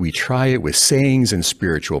this, and we try it with sayings and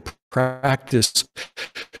spiritual practice,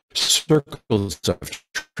 circles of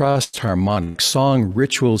trust, harmonic song,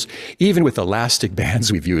 rituals, even with elastic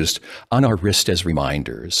bands we've used on our wrist as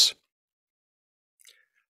reminders.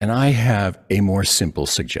 And I have a more simple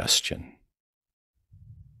suggestion.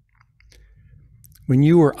 When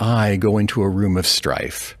you or I go into a room of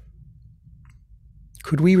strife,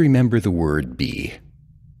 could we remember the word be?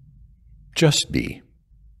 Just be.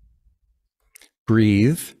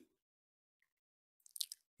 Breathe,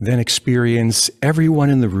 then experience everyone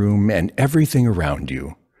in the room and everything around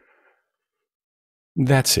you.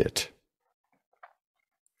 That's it.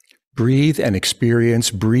 Breathe and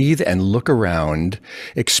experience, breathe and look around,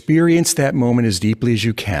 experience that moment as deeply as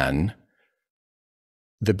you can.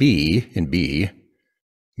 The B in be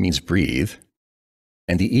means breathe,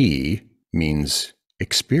 and the E means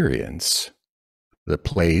experience, the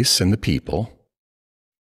place and the people.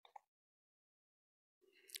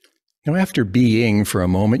 Now, after being for a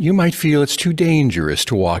moment, you might feel it's too dangerous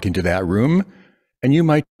to walk into that room, and you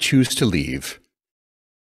might choose to leave.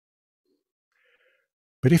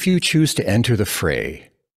 But if you choose to enter the fray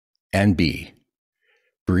and be,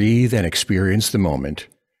 breathe and experience the moment,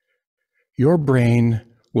 your brain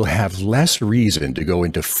will have less reason to go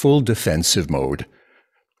into full defensive mode.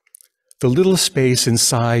 The little space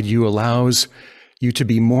inside you allows you to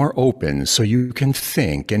be more open so you can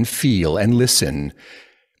think and feel and listen.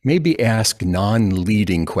 Maybe ask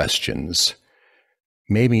non-leading questions.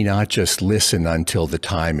 Maybe not just listen until the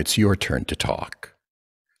time it's your turn to talk.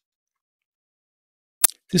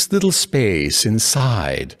 This little space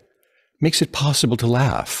inside makes it possible to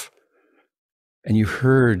laugh. And you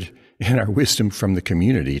heard in our wisdom from the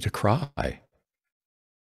community to cry.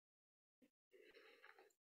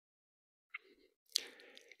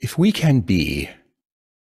 If we can be,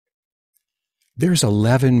 there's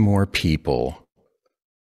 11 more people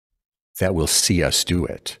that will see us do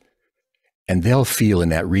it. And they'll feel in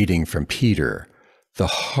that reading from Peter the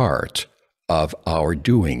heart of our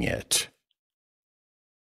doing it.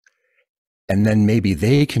 And then maybe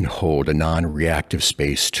they can hold a non-reactive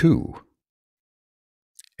space too.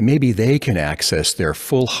 And maybe they can access their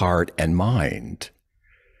full heart and mind.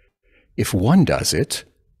 If one does it,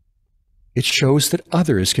 it shows that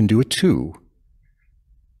others can do it too.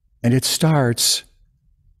 And it starts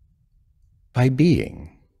by being.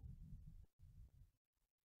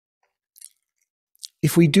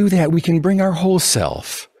 If we do that, we can bring our whole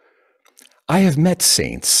self. I have met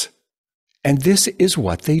saints, and this is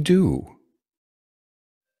what they do.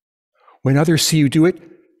 When others see you do it,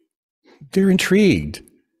 they're intrigued,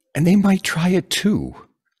 and they might try it too.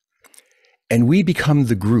 And we become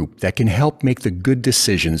the group that can help make the good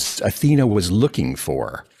decisions Athena was looking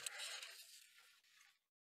for.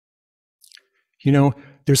 You know,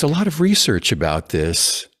 there's a lot of research about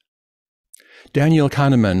this. Daniel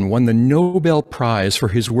Kahneman won the Nobel Prize for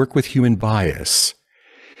his work with human bias.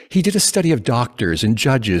 He did a study of doctors and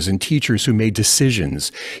judges and teachers who made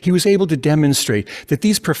decisions. He was able to demonstrate that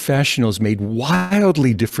these professionals made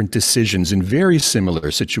wildly different decisions in very similar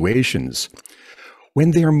situations.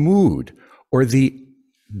 When their mood or the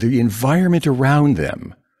environment around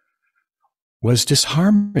them was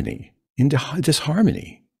disharmony.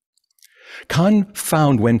 Kahn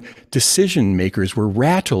found when decision makers were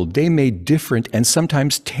rattled, they made different and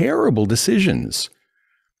sometimes terrible decisions.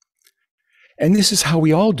 And this is how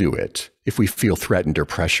we all do it if we feel threatened or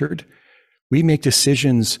pressured. We make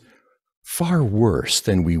decisions far worse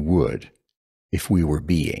than we would if we were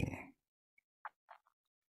being.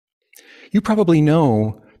 You probably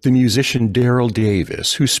know the musician Daryl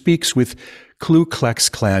Davis, who speaks with Ku Klux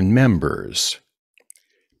Klan members.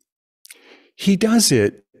 He does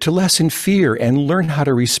it to lessen fear and learn how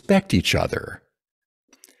to respect each other.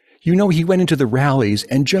 You know, he went into the rallies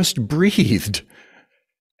and just breathed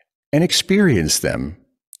and experienced them.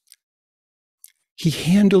 He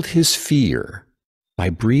handled his fear by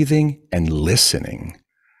breathing and listening.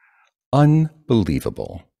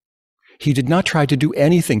 Unbelievable. He did not try to do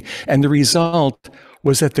anything, and the result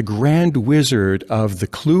was that the Grand Wizard of the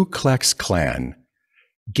Ku Klux Klan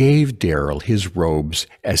gave Daryl his robes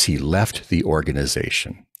as he left the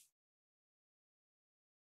organization.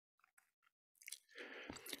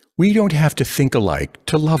 We don't have to think alike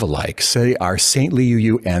to love alike, say our saintly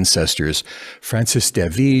UU ancestors, Francis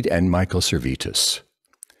David and Michael Servetus.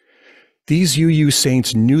 These UU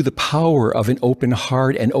saints knew the power of an open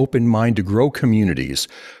heart and open mind to grow communities,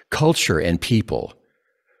 culture, and people.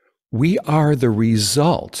 We are the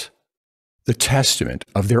result, the testament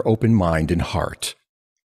of their open mind and heart.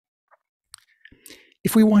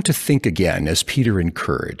 If we want to think again, as Peter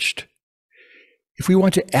encouraged, If we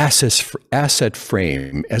want to asset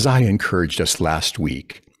frame, as I encouraged us last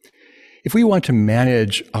week, if we want to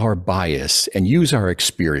manage our bias and use our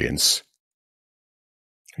experience,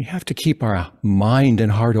 we have to keep our mind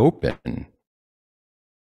and heart open.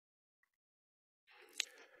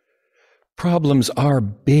 Problems are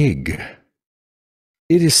big.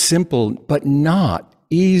 It is simple, but not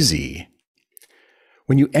easy.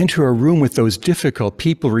 When you enter a room with those difficult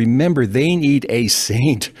people, remember they need a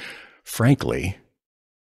saint, frankly.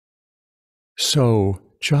 So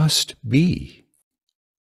just be.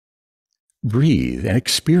 Breathe and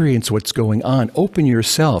experience what's going on. Open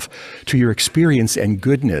yourself to your experience and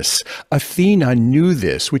goodness. Athena knew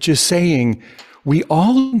this, which is saying, we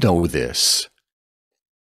all know this.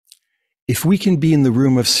 If we can be in the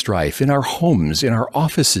room of strife, in our homes, in our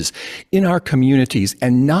offices, in our communities,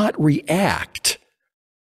 and not react,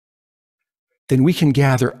 then we can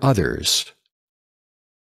gather others,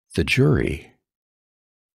 the jury,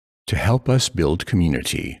 to help us build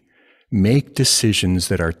community, make decisions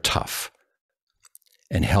that are tough,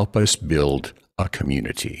 and help us build a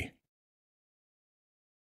community.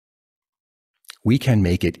 We can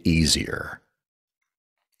make it easier.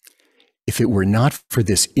 If it were not for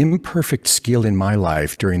this imperfect skill in my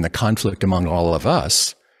life during the conflict among all of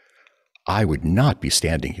us, I would not be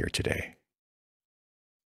standing here today.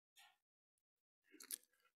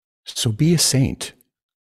 So be a saint.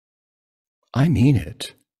 I mean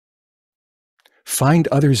it. Find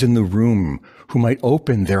others in the room who might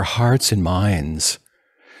open their hearts and minds.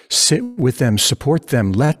 Sit with them, support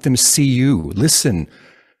them, let them see you. Listen,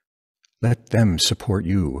 let them support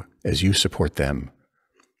you as you support them.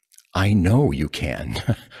 I know you can.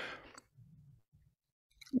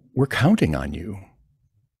 We're counting on you.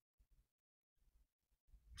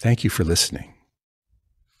 Thank you for listening.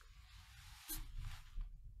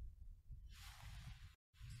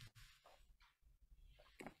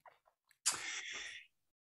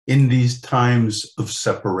 In these times of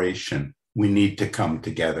separation, we need to come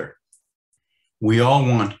together. We all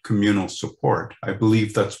want communal support. I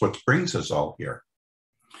believe that's what brings us all here.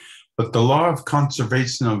 But the law of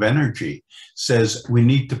conservation of energy says we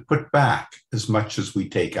need to put back as much as we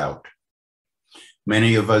take out.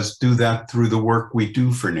 Many of us do that through the work we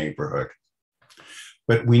do for neighborhood.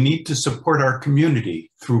 But we need to support our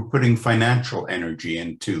community through putting financial energy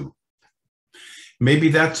in too. Maybe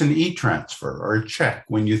that's an e-transfer or a check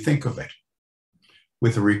when you think of it.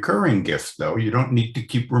 With a recurring gift, though, you don't need to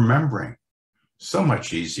keep remembering. So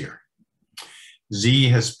much easier. Zee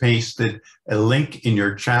has pasted a link in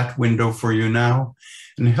your chat window for you now,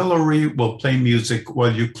 and Hilary will play music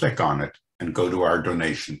while you click on it and go to our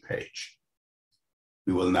donation page.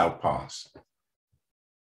 We will now pause.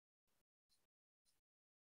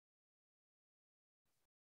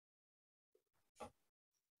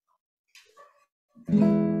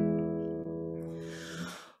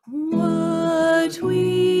 What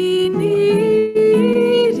we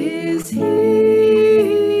need is here.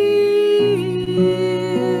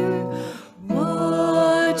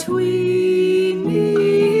 What we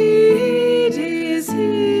need is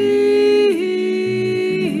here.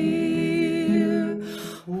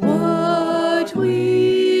 What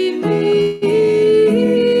we need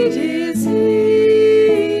is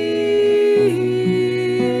here.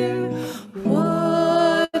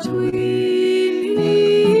 What we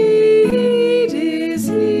need is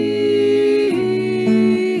here.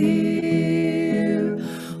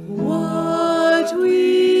 What we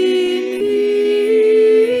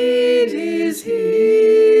need is here.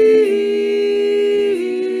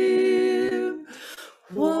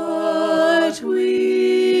 What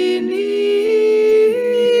we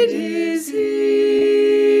need is here.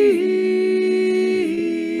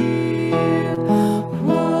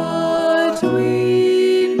 What we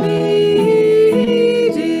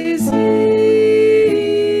need is here.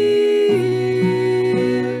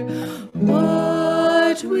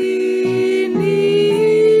 What we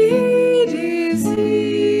need is here.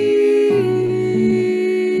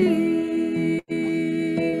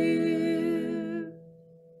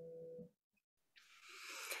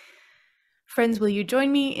 Friends, will you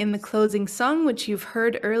join me in the closing song, which you've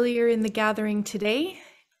heard earlier in the gathering today?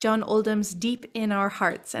 John Oldham's Deep in Our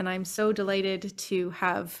Hearts. And I'm so delighted to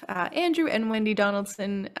have Andrew and Wendy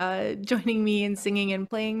Donaldson joining me in singing and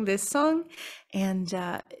playing this song, and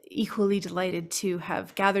equally delighted to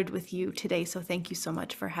have gathered with you today. So thank you so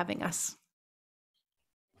much for having us.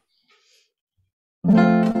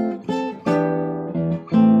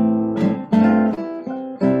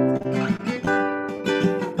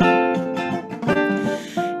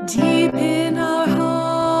 Deep in our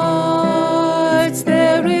hearts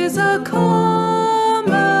there is a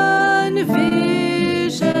common vision.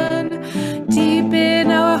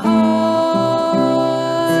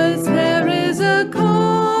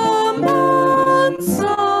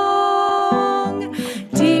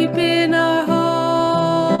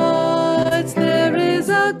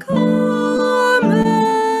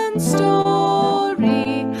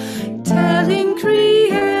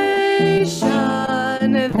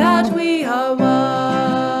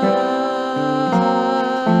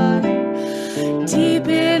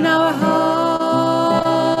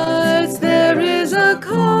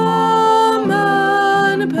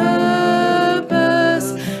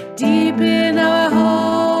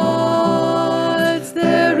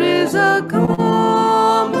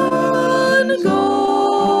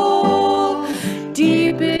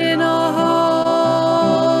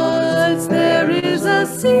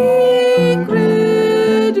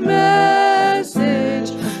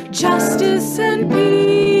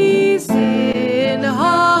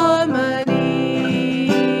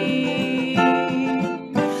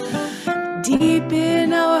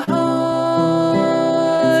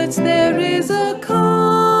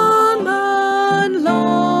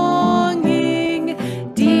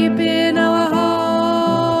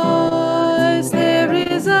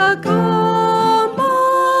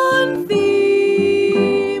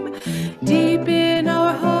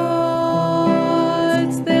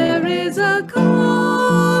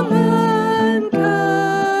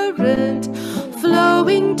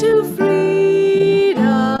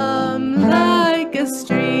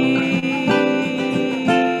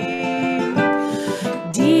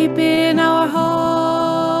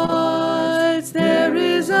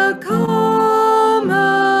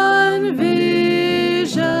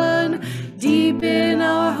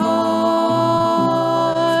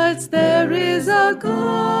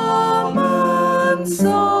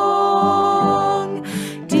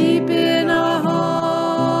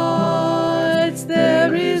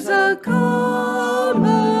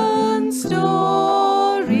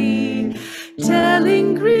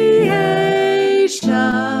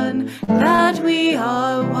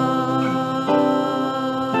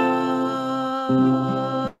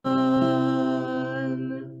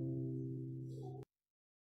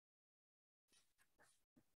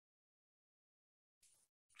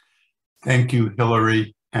 Thank you,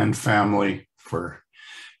 Hilary and family, for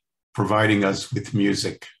providing us with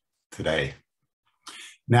music today.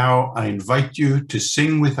 Now I invite you to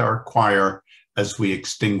sing with our choir as we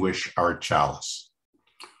extinguish our chalice.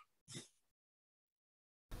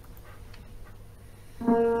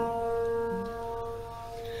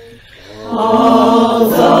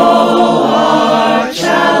 Although our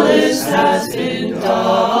chalice has been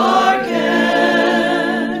darkened,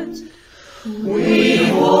 we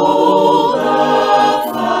hold the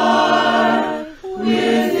fire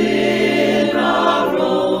within our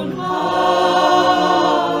own hearts.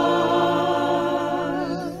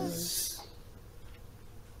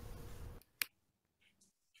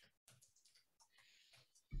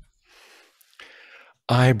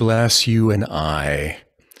 I bless you and I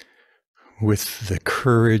with the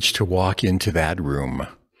courage to walk into that room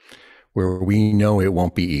where we know it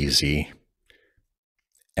won't be easy,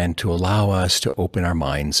 and to allow us to open our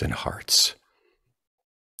minds and hearts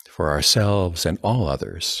for ourselves and all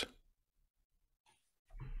others.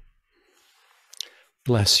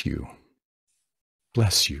 Bless you,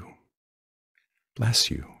 bless you, bless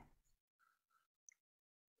you.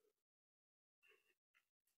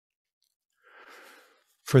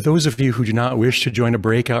 For those of you who do not wish to join a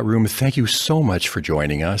breakout room, thank you so much for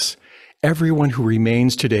joining us. Everyone who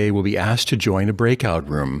remains today will be asked to join a breakout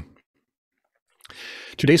room.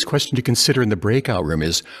 Today's question to consider in the breakout room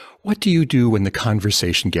is, what do you do when the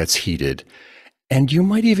conversation gets heated? And you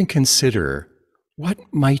might even consider, what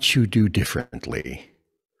might you do differently?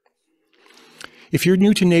 If you're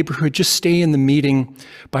new to neighborhood, just stay in the meeting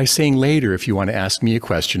by saying later if you want to ask me a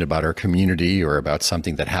question about our community or about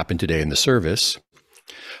something that happened today in the service.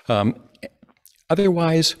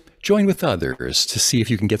 Otherwise, join with others to see if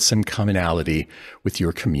you can get some commonality with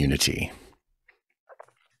your community.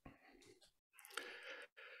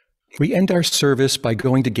 We end our service by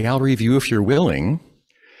going to gallery view if you're willing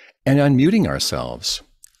and unmuting ourselves.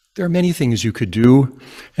 There are many things you could do,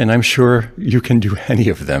 and I'm sure you can do any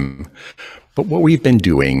of them. But what we've been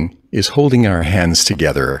doing is holding our hands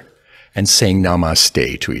together and saying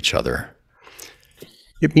namaste to each other.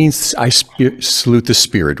 It means I salute the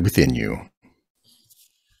spirit within you.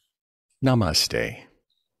 Namaste.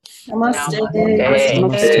 Namaste. Namaste.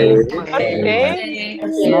 Namaste.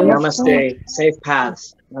 Namaste. Safe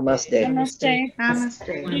paths. Namaste. Namaste.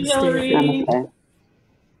 Namaste. Hilary.